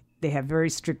data, they have very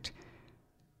strict,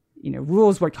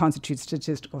 rules what constitutes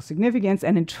statistical significance.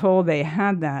 And until they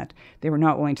had that, they were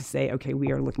not willing to say, okay,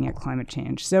 we are looking at climate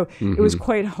change. So it was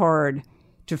quite hard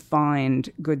to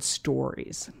find good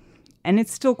stories. And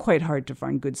it's still quite hard to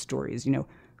find good stories.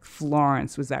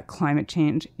 Florence was that climate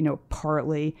change,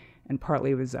 partly, and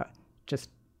partly it was just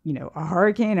a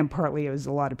hurricane, and partly it was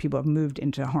a lot of people have moved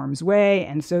into harm's way.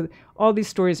 And so all these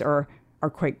stories are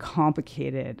quite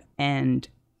complicated, and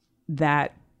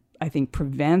that, I think,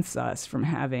 prevents us from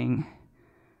having,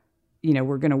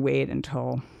 we're going to wait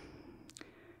until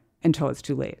it's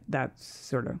too late. That's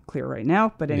sort of clear right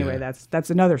now. But anyway, that's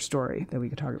another story that we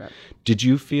could talk about. Did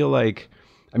you feel like,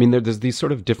 there's these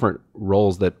sort of different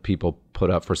roles that people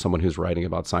put up for someone who's writing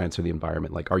about science or the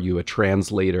environment. Like, are you a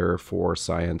translator for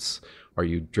science? Are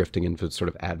you drifting into sort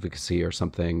of advocacy or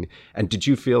something? And did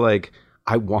you feel like,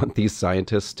 I want these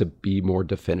scientists to be more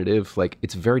definitive? Like,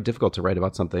 it's very difficult to write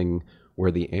about something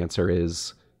where the answer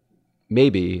is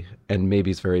maybe, and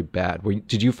maybe is very bad.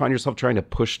 Did you find yourself trying to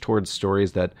push towards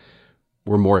stories that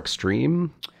were more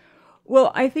extreme?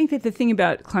 Well, I think that the thing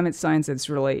about climate science that's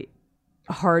really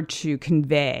hard to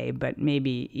convey, but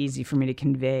maybe easy for me to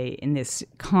convey in this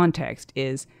context,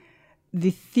 is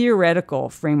the theoretical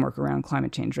framework around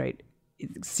climate change, right?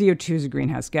 CO2 is a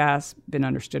greenhouse gas, been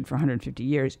understood for 150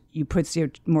 years. You put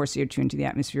more CO2 into the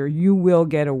atmosphere, you will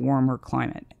get a warmer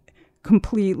climate.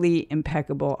 Completely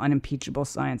impeccable, unimpeachable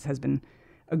science has been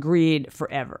agreed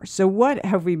forever. So what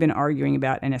have we been arguing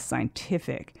about from a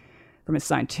scientific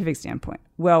standpoint?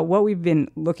 Well, what we've been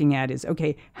looking at is,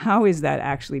 okay, how is that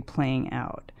actually playing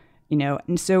out?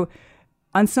 And so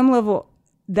on some level,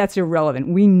 that's irrelevant.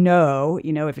 We know,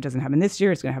 if it doesn't happen this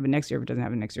year, it's going to happen next year. If it doesn't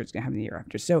happen next year, it's going to happen the year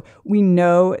after. So we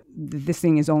know that this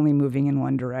thing is only moving in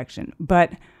one direction.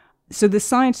 But so the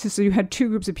scientists, so you had two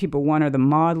groups of people. One are the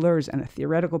modelers and the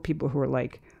theoretical people who are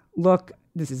like, look,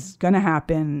 this is going to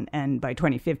happen. And by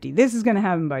 2050, this is going to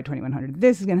happen. By 2100,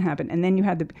 this is going to happen. And then you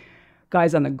had the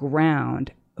guys on the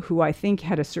ground who I think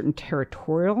had a certain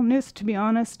territorialness, to be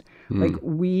honest. Like,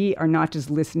 we are not just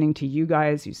listening to you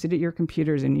guys who sit at your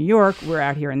computers in New York. We're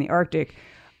out here in the Arctic.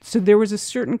 So there was a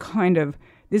certain kind of,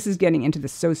 this is getting into the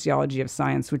sociology of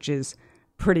science, which is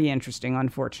pretty interesting,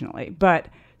 unfortunately. But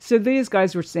so these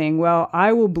guys were saying, well,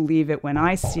 I will believe it when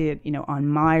I see it, on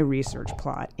my research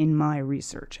plot, in my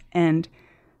research. And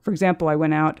for example, I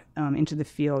went out into the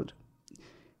field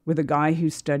with a guy who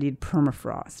studied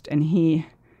permafrost, and he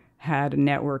had a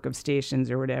network of stations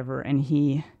or whatever, and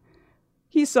he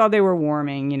saw they were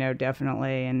warming,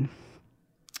 definitely,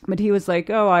 but he was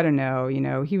like, oh, I don't know,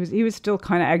 he was still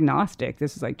kind of agnostic.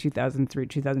 This is like 2003,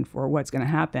 2004, what's going to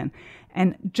happen?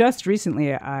 And just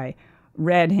recently I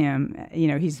read him,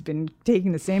 he's been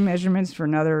taking the same measurements for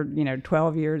another,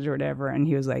 12 years or whatever, and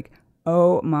he was like,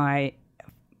 oh my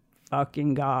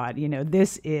fucking God,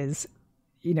 this is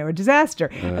a disaster.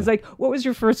 I was like, what was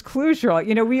your first clue, Sherlock?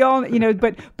 We all,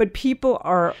 but people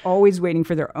are always waiting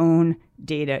for their own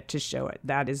data to show it.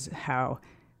 That is how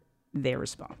they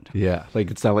respond. Yeah. Like,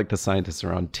 it's not like the scientists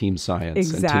are on team science.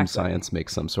 Exactly. And team science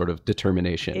makes some sort of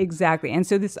determination. Exactly. And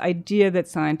so this idea that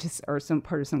scientists are some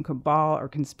part of some cabal or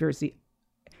conspiracy,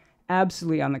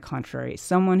 absolutely on the contrary.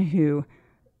 Someone who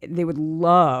they would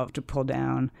love to pull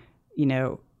down,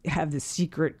 have the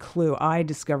secret clue, I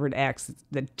discovered X,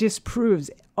 that disproves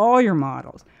all your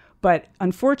models. But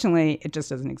unfortunately, it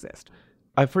just doesn't exist.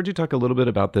 I've heard you talk a little bit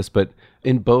about this, but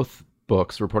in both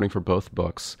books, reporting for both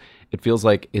books, it feels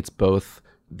like it's both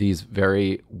these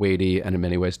very weighty and in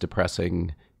many ways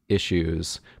depressing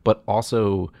issues, but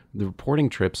also the reporting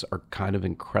trips are kind of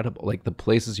incredible. Like, the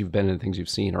places you've been and things you've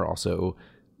seen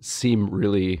seem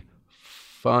really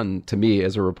fun to me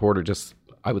as a reporter. Just,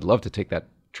 I would love to take that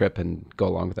trip and go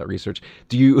along with that research.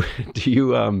 Do you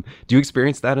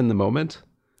experience that in the moment?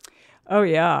 Oh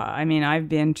yeah. I've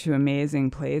been to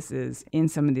amazing places in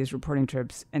some of these reporting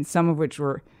trips, and some of which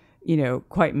were,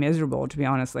 quite miserable, to be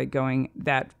honest. Like, going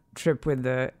that trip with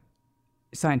the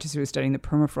scientists who were studying the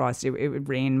permafrost, it would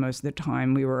rain most of the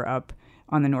time. We were up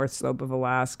on the north slope of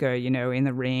Alaska, in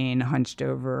the rain, hunched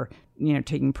over,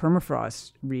 taking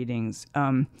permafrost readings.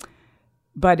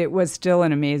 But it was still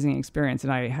an amazing experience,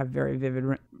 and I have very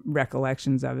vivid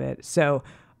recollections of it. So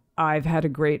I've had a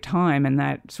great time, and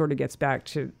that sort of gets back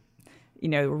to,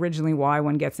 originally why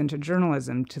one gets into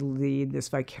journalism, to lead this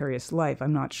vicarious life.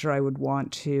 I'm not sure I would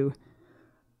want to,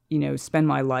 spend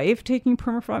my life taking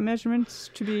permafrost measurements,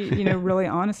 to be, really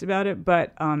honest about it.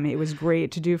 But it was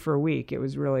great to do for a week. It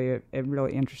was really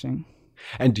interesting.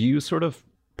 And do you sort of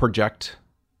project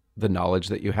the knowledge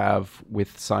that you have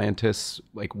with scientists?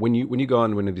 Like, when you go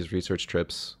on one of these research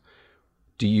trips,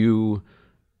 do you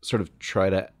sort of try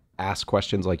to ask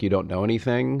questions like you don't know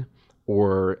anything?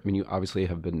 Or, I mean, you obviously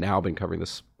have been covering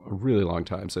this a really long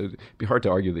time. So it'd be hard to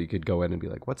argue that you could go in and be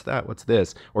like, what's that? What's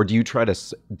this? Or do you try to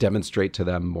demonstrate to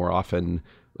them more often,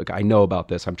 like, I know about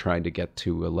this, I'm trying to get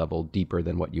to a level deeper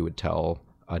than what you would tell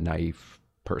a naive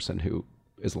person who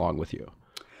is along with you?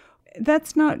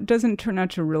 Doesn't turn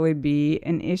out to really be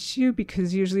an issue,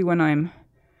 because usually when I'm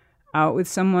out with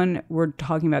someone, we're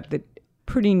talking about the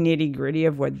pretty nitty gritty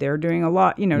of what they're doing. A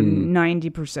lot,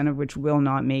 90% of which will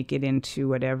not make it into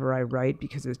whatever I write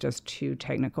because it's just too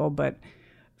technical. But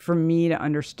for me to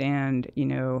understand,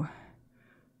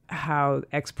 how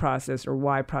X process or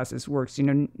Y process works,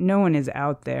 no one is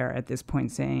out there at this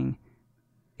point saying,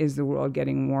 is the world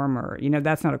getting warmer?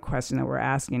 That's not a question that we're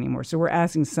asking anymore. So we're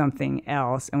asking something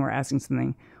else, and we're asking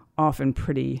something often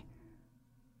pretty,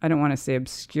 I don't want to say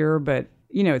obscure, but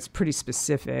it's pretty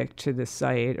specific to the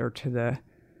site or to the...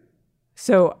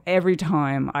 So every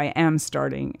time I am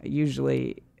starting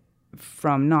usually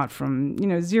not from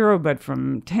 0, but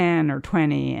from 10 or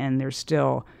 20, and there's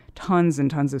still tons and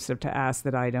tons of stuff to ask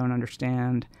that I don't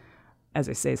understand, as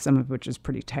I say, some of which is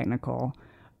pretty technical.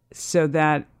 So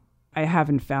that I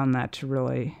haven't found that to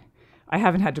really... I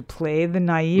haven't had to play the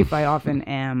naive. I often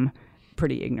am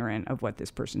pretty ignorant of what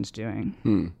this person's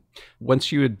doing.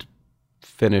 Once you had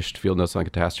finished Field Notes on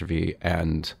Catastrophe,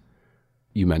 and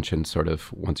you mentioned sort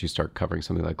of once you start covering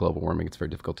something like global warming, it's very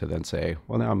difficult to then say,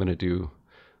 well, now I'm going to do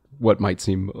what might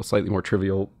seem slightly more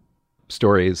trivial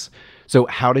stories. So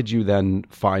how did you then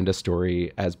find a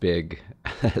story as big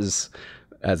as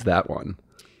that one?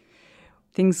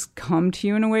 Things come to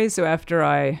you in a way. So after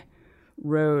I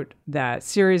wrote that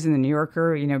series in the New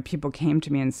Yorker, people came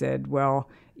to me and said, well,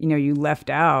 you left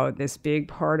out this big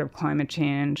part of climate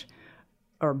change,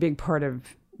 or a big part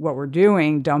of what we're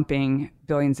doing. Dumping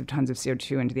billions of tons of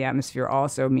CO2 into the atmosphere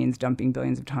also means dumping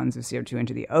billions of tons of CO2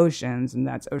 into the oceans, and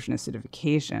that's ocean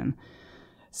acidification.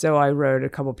 So I wrote a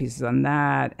couple pieces on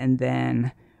that, and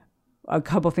then a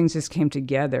couple things just came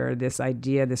together.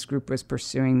 This group was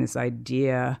pursuing this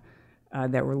idea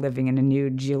that we're living in a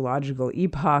new geological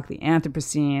epoch, the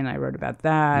Anthropocene. I wrote about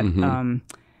that.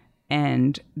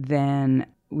 And then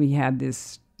we had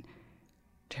this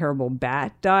terrible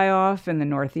bat die-off in the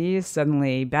Northeast.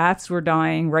 Suddenly bats were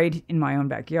dying right in my own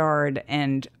backyard,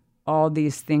 and all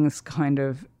these things kind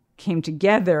of came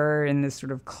together in this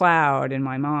sort of cloud in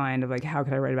my mind of like, how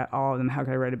could I write about all of them? How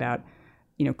could I write about,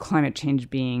 climate change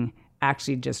being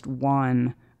actually just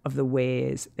one of the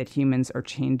ways that humans are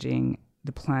changing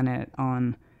the planet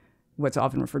on what's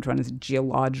often referred to on as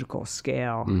geological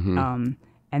scale.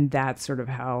 And that's sort of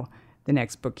how the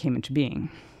next book came into being.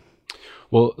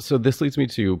 Well, so this leads me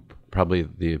to probably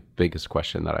the biggest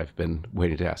question that I've been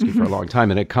waiting to ask you for a long time.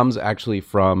 And it comes actually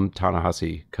from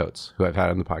Ta-Nehisi Coates, who I've had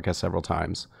on the podcast several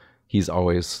times. He's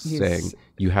always saying,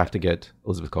 you have to get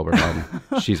Elizabeth Kolbert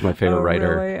on. She's my favorite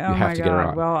writer. Really? You have to get her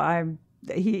on.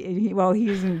 Well,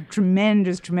 he's a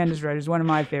tremendous writer. He's one of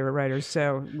my favorite writers.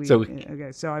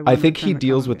 I think he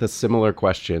deals with a similar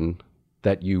question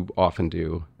that you often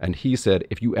do. And he said,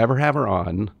 if you ever have her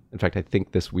on, in fact, I think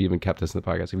we even kept this in the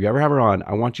podcast. If you ever have her on,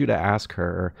 I want you to ask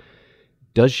her,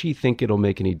 does she think it'll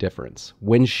make any difference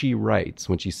when she writes,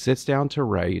 when she sits down to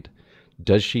write?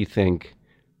 Does she think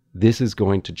this is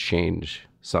going to change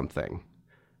something?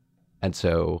 And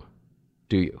so,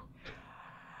 do you?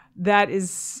 That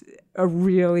is a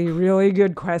really, really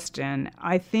good question.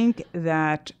 I think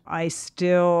that I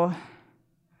still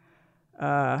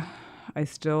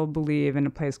believe in a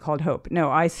place called hope. No,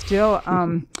 I still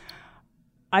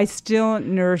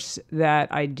nurse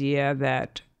that idea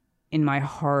that in my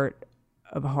heart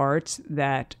of hearts,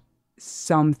 that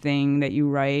something that you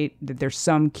write, that there's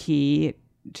some key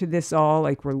to this all,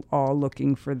 like we're all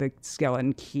looking for the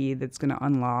skeleton key that's going to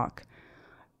unlock.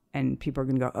 And people are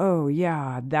going to go, oh,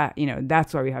 yeah,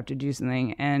 that's why we have to do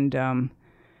something. And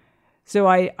so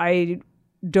I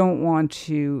don't want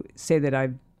to say that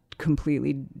I've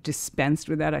completely dispensed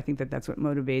with that. I think that that's what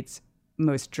motivates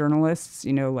most journalists.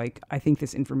 I think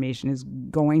this information is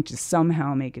going to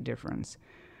somehow make a difference.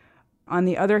 On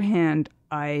the other hand,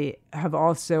 I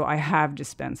have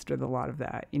dispensed with a lot of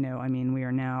that. We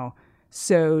are now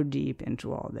so deep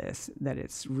into all this that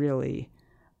it's really...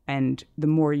 And the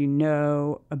more you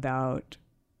know about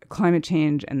climate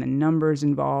change and the numbers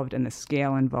involved and the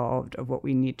scale involved of what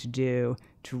we need to do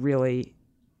to really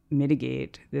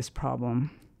mitigate this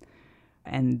problem,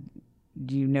 and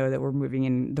you know that we're moving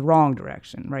in the wrong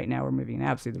direction. Right now we're moving in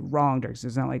absolutely the wrong direction.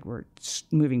 It's not like we're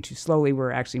moving too slowly.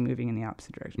 We're actually moving in the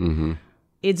opposite direction.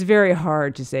 It's very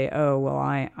hard to say, oh, well,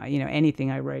 I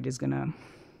anything I write is gonna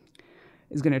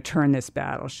turn this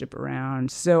battleship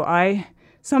around. So I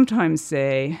sometimes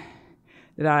say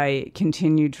that I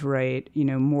continued to write,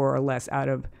 more or less out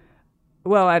of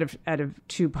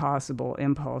two possible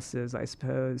impulses, I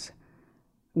suppose.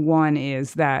 One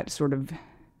is that sort of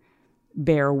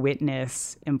bear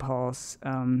witness impulse.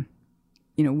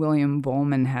 William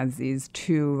Vollmann has these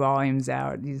 2 volumes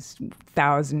out, these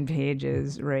 1,000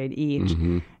 pages, right, each.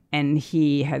 Mm-hmm. And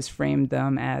he has framed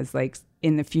them as like,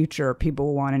 in the future,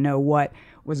 people want to know what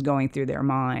was going through their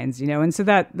minds, And so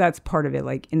that's part of it.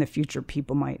 Like, in the future,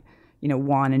 people might,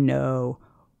 want to know,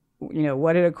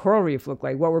 what did a coral reef look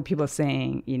like? What were people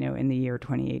saying, in the year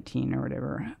 2018 or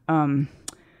whatever?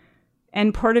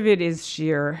 And part of it is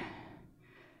sheer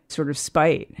sort of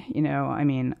spite,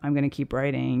 I'm going to keep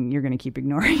writing, you're going to keep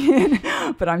ignoring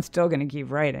it, but I'm still going to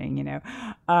keep writing,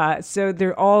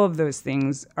 So all of those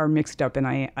things are mixed up, and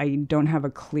I don't have a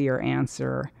clear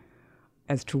answer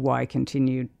as to why I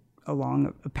continue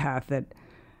along a path that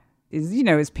is,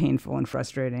 is painful and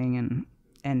frustrating,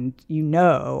 and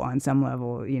on some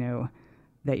level,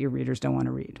 that your readers don't want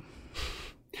to read.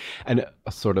 And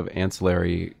a sort of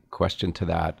ancillary question to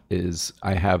that is,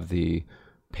 I have the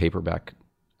paperback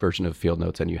version of Field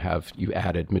Notes, and you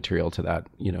added material to that,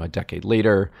 a decade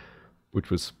later,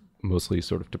 which was mostly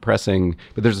sort of depressing.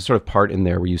 But there's a sort of part in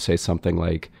there where you say something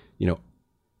like,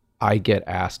 I get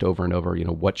asked over and over,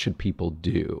 what should people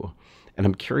do? And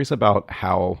I'm curious about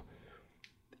how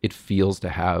it feels to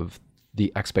have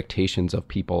the expectations of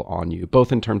people on you,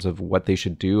 both in terms of what they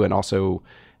should do and also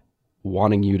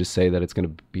wanting you to say that it's going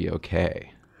to be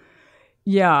okay.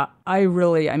 Yeah, I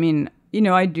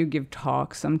do give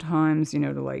talks sometimes,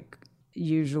 to like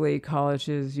usually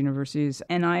colleges, universities.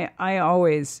 And I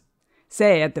always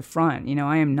say at the front,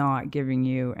 I am not giving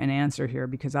you an answer here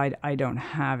because I don't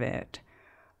have it.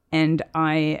 And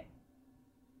I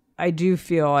do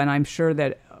feel, and I'm sure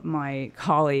that my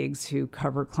colleagues who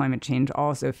cover climate change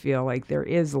also feel like there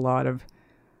is a lot of,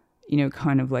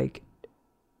 kind of like,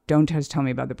 don't just tell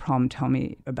me about the problem, tell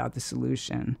me about the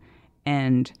solution.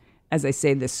 And as I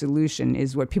say, the solution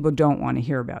is what people don't want to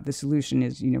hear about. The solution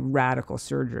is, radical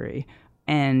surgery.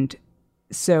 And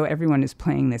so everyone is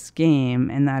playing this game,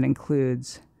 and that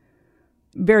includes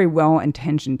very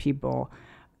well-intentioned people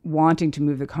wanting to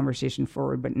move the conversation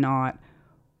forward, but not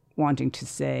wanting to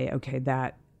say, okay,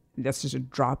 that's just a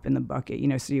drop in the bucket.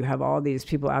 So you have all these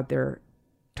people out there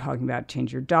talking about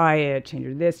change your diet, change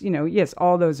your this, yes,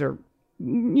 all those are,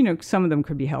 some of them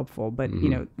could be helpful, but,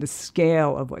 mm-hmm. The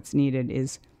scale of what's needed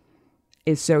is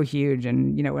so huge.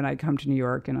 And, when I come to New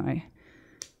York, and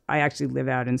I actually live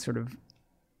out in sort of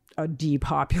a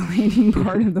depopulating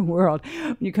part of the world.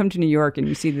 When you come to New York and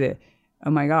you see oh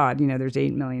my God, there's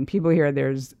 8 million people here.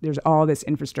 There's all this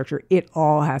infrastructure. It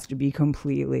all has to be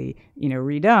completely,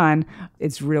 redone.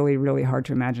 It's really, really hard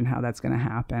to imagine how that's going to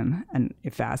happen, and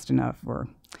if fast enough.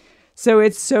 So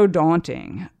it's so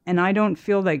daunting. And I don't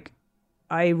feel like,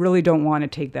 I really don't want to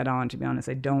take that on, to be honest.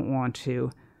 I don't want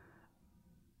to.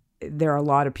 There are a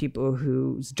lot of people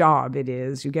whose job it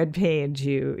is, who get paid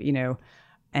to,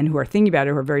 and who are thinking about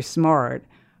it, who are very smart,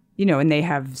 and they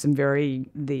have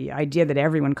the idea that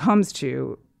everyone comes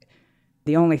to,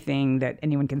 the only thing that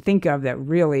anyone can think of that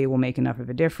really will make enough of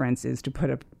a difference is to put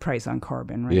a price on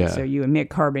carbon, right? Yeah. So you emit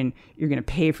carbon, you're going to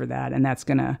pay for that, and that's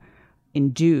going to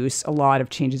induce a lot of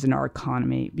changes in our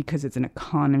economy, because it's an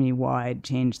economy-wide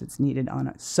change that's needed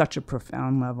on such a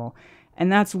profound level.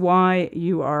 And that's why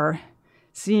you are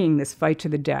seeing this fight to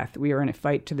the death. We are in a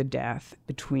fight to the death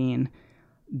between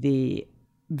the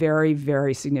very,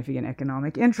 very significant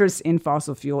economic interests in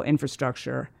fossil fuel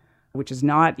infrastructure, which is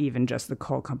not even just the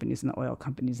coal companies and the oil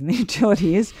companies and the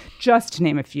utilities, just to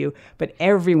name a few, but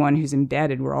everyone who's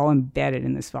embedded. We're all embedded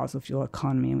in this fossil fuel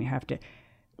economy, and we have to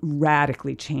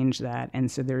radically change that. And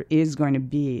so there is going to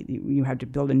be, you have to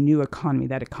build a new economy.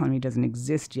 That economy doesn't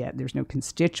exist yet. There's no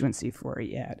constituency for it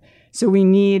yet. So we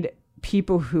need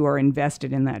people who are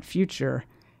invested in that future.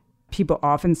 People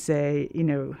often say,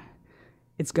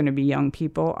 it's going to be young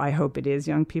people. I hope it is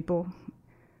young people,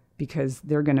 because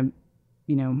they're going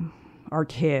to, our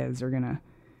kids are going to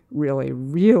really,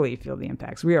 really feel the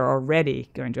impacts. We are already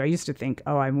going to. I used to think,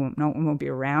 I won't be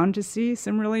around to see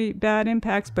some really bad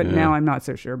impacts, but now I'm not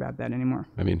so sure about that anymore.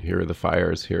 I mean, here are the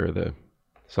fires. Here are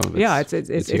some of it. Yeah,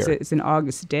 it's an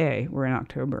August day. We're in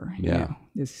October. Yeah,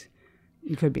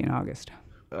 it could be in August.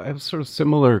 I have a sort of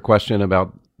similar question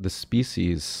about the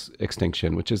species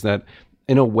extinction, which is that,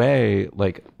 in a way,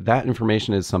 like, that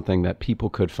information is something that people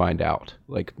could find out.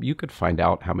 Like, you could find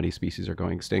out how many species are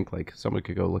going extinct. Like, someone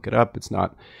could go look it up. It's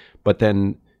not, but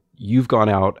then you've gone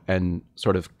out and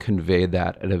sort of conveyed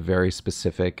that at a very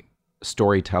specific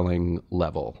storytelling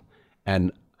level.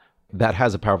 And that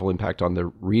has a powerful impact on the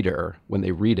reader when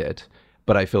they read it.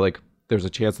 But I feel like there's a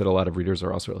chance that a lot of readers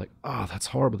are also like, oh, that's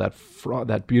horrible, that frog,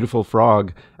 that beautiful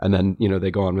frog. And then,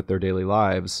 they go on with their daily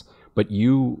lives. But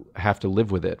you have to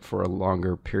live with it for a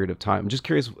longer period of time. I'm just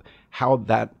curious how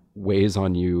that weighs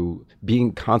on you,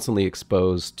 being constantly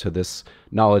exposed to this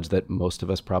knowledge that most of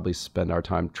us probably spend our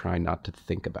time trying not to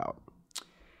think about.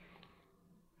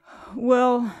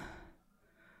 Well,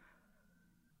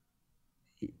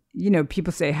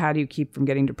 people say, how do you keep from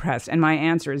getting depressed? And my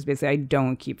answer is basically, I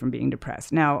don't keep from being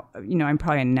depressed. Now, I'm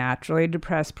probably a naturally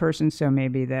depressed person, so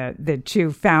maybe the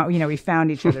two found, we found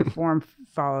each other. Form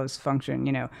follows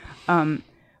function,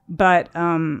 But,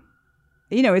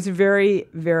 it's a very,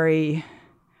 very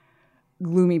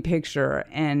gloomy picture.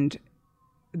 And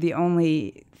the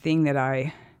only thing that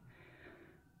I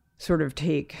sort of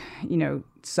take,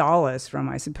 solace from,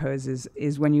 I suppose,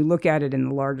 is when you look at it in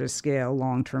the larger scale,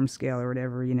 long-term scale or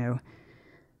whatever,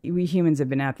 we humans have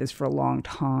been at this for a long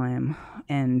time.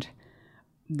 And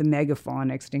the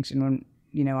megafauna extinction, when,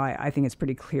 I think it's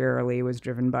pretty clearly was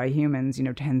driven by humans,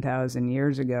 10,000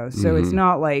 years ago. So It's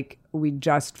not like we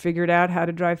just figured out how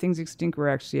to drive things extinct. We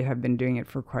actually have been doing it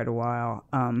for quite a while.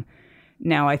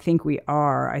 Now, I think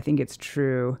it's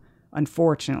true.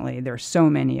 Unfortunately, there are so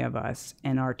many of us,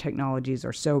 and our technologies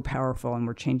are so powerful, and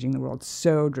we're changing the world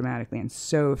so dramatically and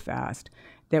so fast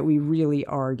that we really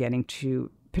are getting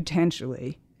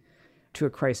potentially to a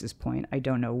crisis point. I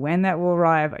don't know when that will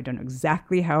arrive. I don't know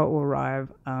exactly how it will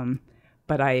arrive,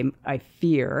 but I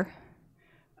fear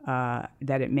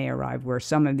that it may arrive where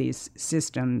some of these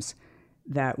systems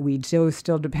that we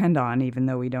still depend on, even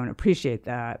though we don't appreciate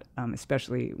that,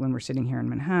 especially when we're sitting here in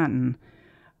Manhattan,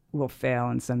 will fail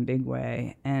in some big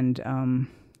way. And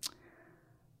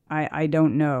I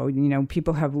don't know.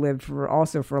 People have lived for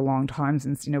a long time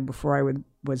since, before I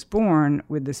was born,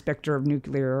 with the specter of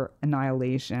nuclear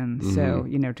annihilation. So,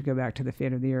 to go back to The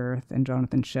Fate of the Earth and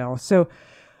Jonathan Schell. So,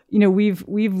 we've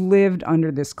lived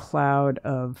under this cloud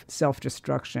of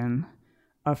self-destruction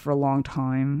for a long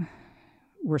time.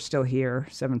 We're still here,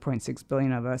 7.6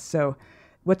 billion of us. So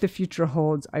what the future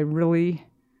holds, I really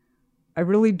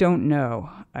don't know.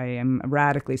 I am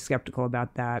radically skeptical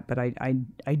about that, but I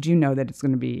do know that it's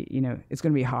going to be, it's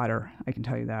going to be hotter. I can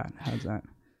tell you that. How's that?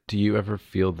 Do you ever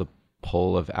feel the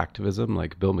pull of activism?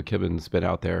 Like Bill McKibben's been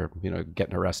out there,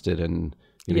 getting arrested and,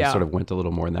 sort of went a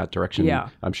little more in that direction. Yeah.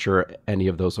 I'm sure any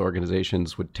of those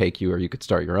organizations would take you, or you could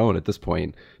start your own at this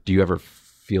point. Do you ever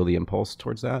feel the impulse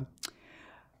towards that?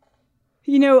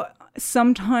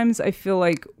 Sometimes I feel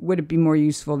like, would it be more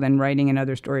useful than writing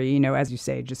another story, as you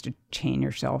say, just to chain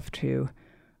yourself to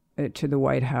the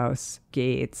White House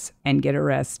gates and get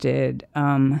arrested.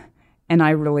 And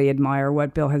I really admire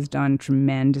what Bill has done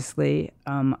tremendously.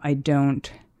 I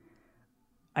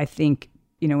think,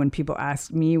 when people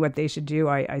ask me what they should do,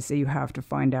 I say you have to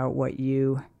find out what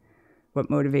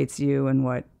motivates you and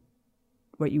what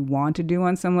you want to do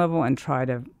on some level, and try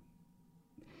to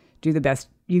do the best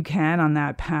you can on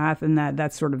that path. And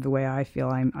that's sort of the way I feel.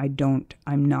 I'm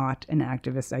not an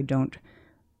activist. I don't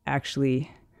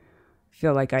actually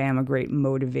feel like I am a great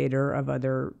motivator of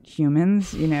other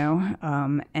humans,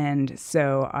 and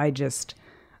so I just,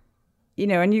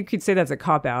 and you could say that's a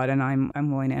cop-out, and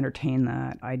I'm willing to entertain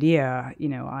that idea.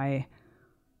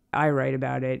 I write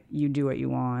about it. You do what you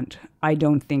want. I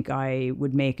don't think I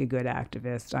would make a good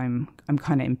activist. I'm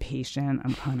kind of impatient.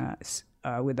 I'm kind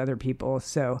of with other people,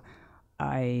 so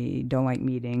I don't like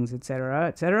meetings, et cetera,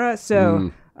 et cetera.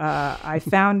 So I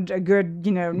found a good,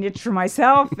 niche for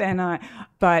myself.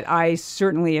 But I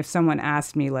certainly, if someone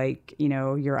asked me, like,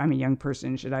 I'm a young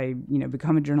person, should I,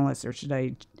 become a journalist, or should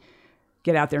I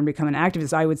get out there and become an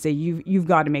activist? I would say you've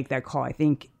got to make that call. I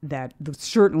think that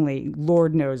certainly,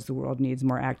 Lord knows the world needs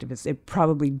more activists. It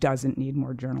probably doesn't need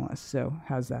more journalists. So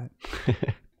how's that?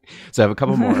 So I have a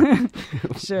couple more.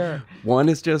 Sure. One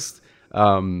is just,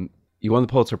 you won the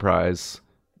Pulitzer Prize.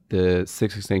 The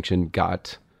Sixth Extinction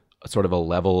got sort of a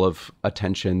level of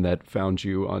attention that found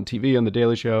you on TV, on The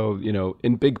Daily Show,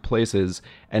 in big places.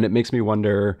 And it makes me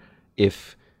wonder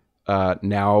if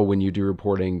now when you do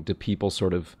reporting, do people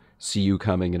sort of see you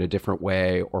coming in a different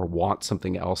way, or want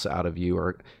something else out of you,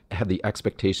 or have the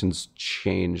expectations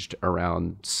changed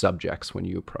around subjects when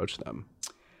you approach them?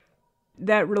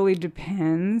 That really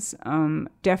depends.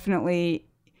 Definitely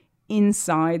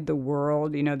inside the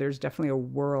world, there's definitely a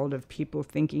world of people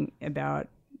thinking about,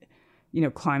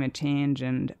 climate change,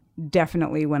 and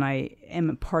definitely when I am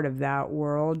a part of that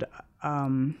world.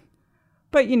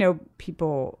 But,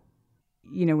 people,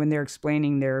 when they're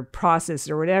explaining their process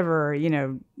or whatever,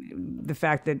 the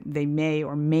fact that they may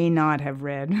or may not have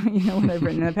read, what I've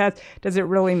written in the past, does it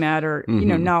really matter?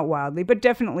 Not wildly, but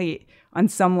definitely on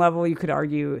some level you could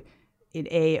argue, it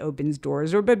A, opens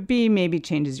doors, but B, maybe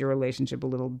changes your relationship a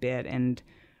little bit, and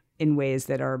in ways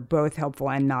that are both helpful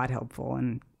and not helpful,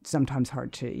 and sometimes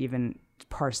hard to even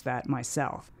parse that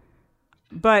myself.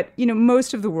 But,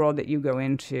 most of the world that you go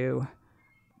into,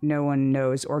 no one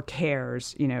knows or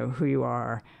cares, who you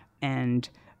are and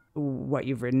what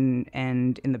you've written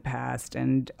and in the past.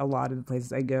 And a lot of the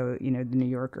places I go, the New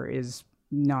Yorker is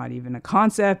not even a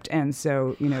concept. And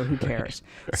so, who cares?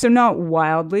 So not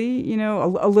wildly,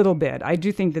 a little bit. I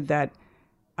do think that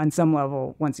on some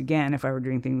level, once again, if I were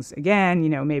doing things again,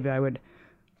 maybe I would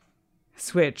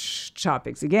switch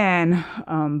topics again.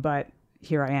 But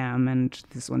here I am, and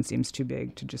this one seems too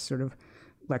big to just sort of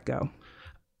let go.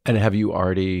 And have you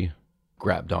already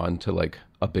grabbed on to like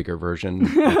a bigger version?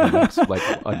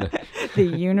 The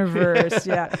universe,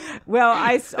 yeah. Well,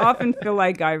 I often feel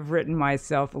like I've written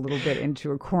myself a little bit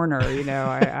into a corner.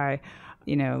 I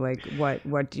like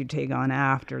what do you take on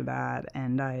after that?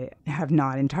 And I have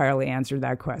not entirely answered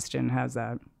that question. How's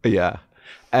that? Yeah.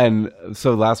 And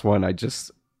so last one, I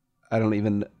don't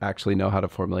even actually know how to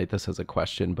formulate this as a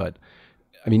question, but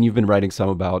I mean, you've been writing some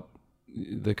about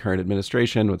the current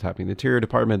administration, what's happening in the Interior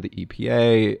Department, the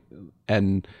EPA,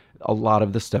 and a lot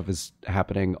of this stuff is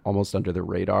happening almost under the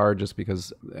radar just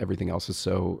because everything else is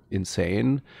so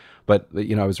insane. But,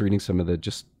 I was reading some of the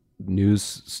just news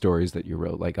stories that you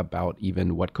wrote, like about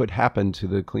even what could happen to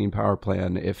the Clean Power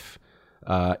Plan if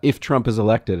Trump is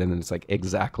elected, and then it's like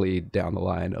exactly down the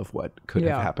line of what could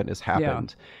have happened has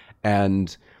happened. Yeah.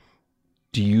 And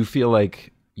do you feel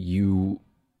like you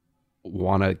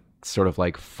want to sort of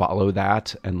like follow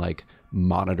that and like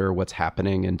monitor what's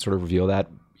happening and sort of reveal that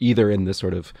either in this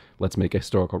sort of let's make a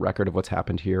historical record of what's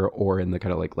happened here, or in the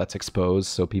kind of like let's expose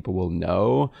so people will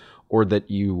know, or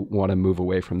that you want to move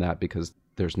away from that because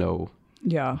there's no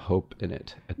hope in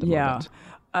it at the moment?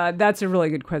 That's a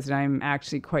really good question. I'm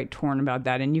actually quite torn about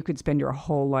that. And you could spend your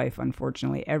whole life,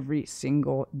 unfortunately, every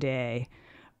single day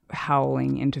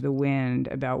howling into the wind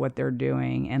about what they're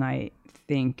doing. And I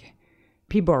think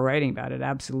people are writing about it,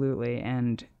 absolutely.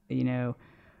 And,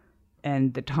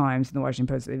 and the Times and the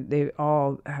Washington Post, they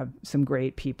all have some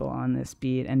great people on this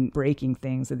beat and breaking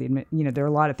things that there are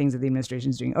a lot of things that the administration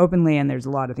is doing openly, and there's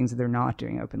a lot of things that they're not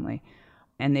doing openly.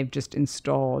 And they've just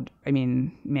installed,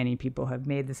 many people have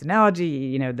made this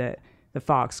analogy, the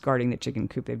fox guarding the chicken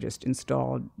coop. They've just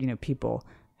installed, people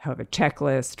have a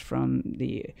checklist from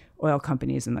the oil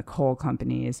companies and the coal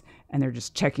companies, and they're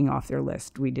just checking off their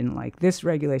list. We didn't like this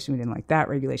regulation. We didn't like that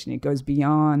regulation. It goes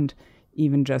beyond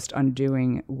even just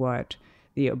undoing what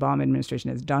the Obama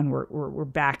administration has done. We're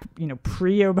back,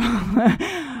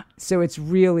 pre-Obama. So it's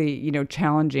really,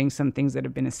 challenging some things that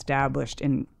have been established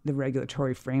in the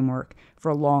regulatory framework for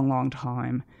a long, long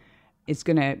time. It's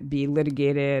going to be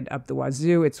litigated up the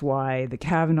wazoo. It's why the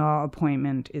Kavanaugh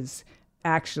appointment is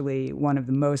actually one of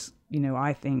the most,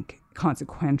 I think,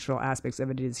 consequential aspects of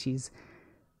it is he's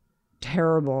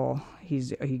terrible.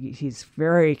 He's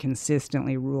very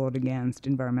consistently ruled against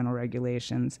environmental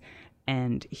regulations,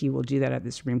 and he will do that at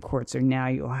the Supreme Court. So now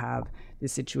you'll have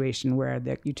this situation where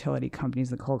the utility companies,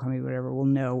 the coal companies, whatever, will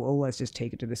know, well, let's just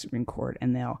take it to the Supreme Court,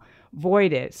 and they'll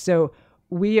void it. So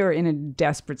we are in a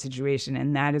desperate situation,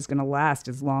 and that is going to last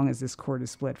as long as this court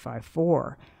is split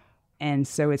 5-4. And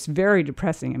so it's very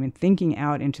depressing. Thinking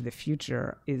out into the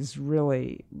future is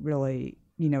really, really,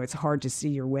 it's hard to see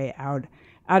your way out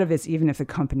of this, even if the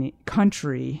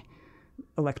country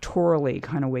electorally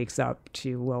kind of wakes up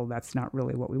to, well, that's not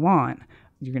really what we want.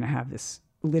 You're going to have this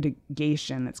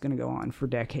litigation that's going to go on for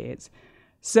decades.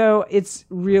 So it's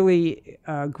really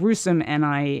gruesome, and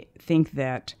I think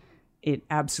that it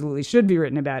absolutely should be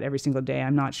written about every single day.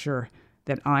 I'm not sure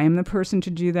that I am the person to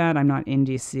do that. I'm not in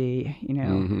D.C.,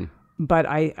 Mm-hmm. But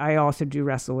I also do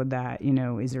wrestle with that.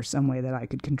 Is there some way that I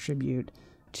could contribute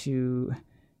to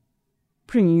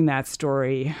bringing that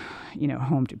story,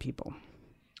 home to people?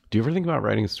 Do you ever think about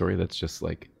writing a story that's just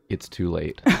like, it's too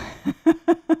late?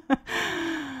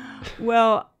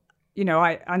 Well,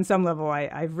 I on some level,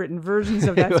 I've written versions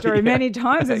of that story many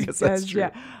times. I guess that's true.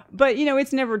 Yeah. But,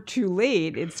 it's never too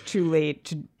late. It's too late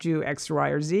to do X, Y,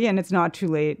 or Z, and it's not too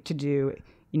late to do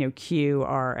Q,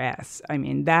 R, S.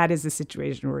 That is the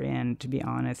situation we're in, to be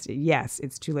honest. Yes,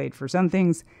 it's too late for some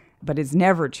things, but it's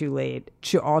never too late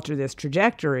to alter this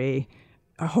trajectory.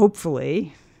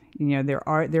 Hopefully,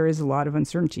 there is a lot of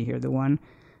uncertainty here. The one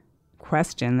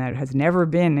question that has never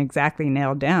been exactly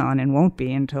nailed down and won't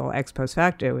be until ex post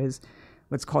facto is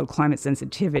what's called climate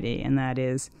sensitivity, and that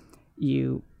is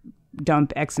you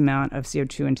dump X amount of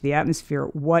CO2 into the atmosphere.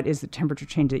 What is the temperature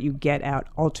change that you get out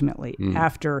ultimately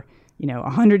after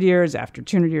 100 years, after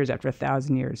 200 years, after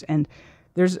 1,000 years? And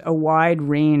there's a wide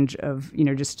range of,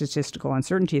 just statistical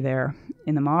uncertainty there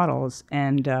in the models.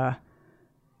 And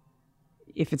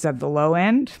if it's at the low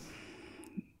end,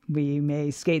 we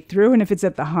may skate through. And if it's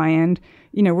at the high end,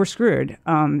 we're screwed.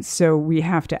 So we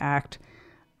have to act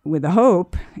with the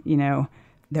hope,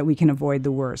 that we can avoid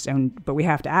the worst. But we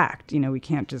have to act. We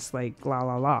can't just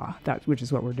la, which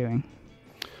is what we're doing.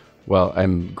 Well,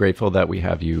 I'm grateful that we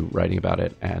have you writing about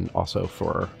it, and also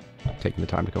for taking the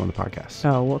time to go on the podcast.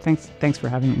 Oh, well, thanks for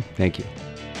having me. Thank you.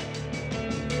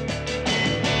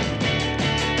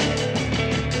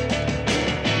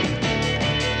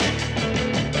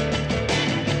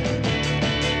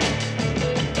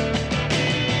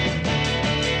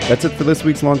 That's it for this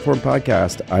week's Longform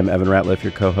Podcast. I'm Evan Ratliff,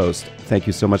 your co-host. Thank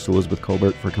you so much to Elizabeth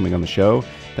Kolbert for coming on the show.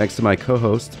 Thanks to my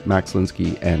co-hosts, Max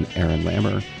Linsky and Aaron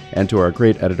Lammer, and to our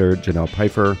great editor, Janelle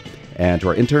Pfeiffer, and to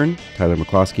our intern, Tyler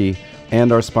McCloskey,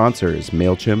 and our sponsors,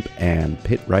 MailChimp and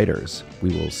Pitt Writers.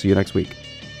 We will see you next week.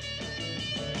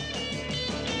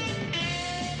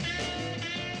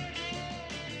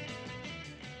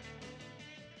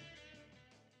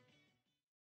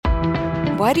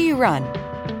 Why do you run?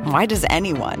 Why does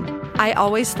anyone? I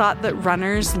always thought that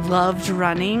runners loved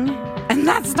running, and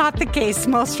that's not the case.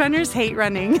 Most runners hate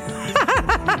running,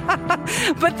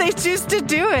 but they choose to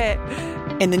do it.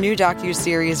 In the new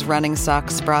docuseries Running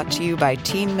Sucks, brought to you by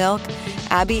Teen Milk,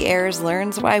 Abby Ayers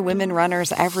learns why women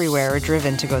runners everywhere are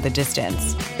driven to go the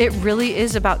distance. It really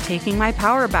is about taking my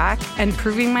power back and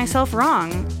proving myself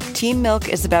wrong. Teen Milk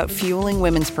is about fueling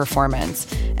women's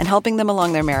performance and helping them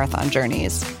along their marathon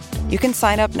journeys. You can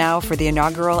sign up now for the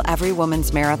inaugural Every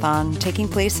Woman's Marathon taking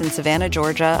place in Savannah,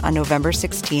 Georgia on November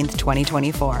 16th,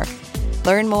 2024.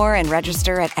 Learn more and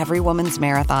register at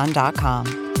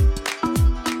everywomansmarathon.com.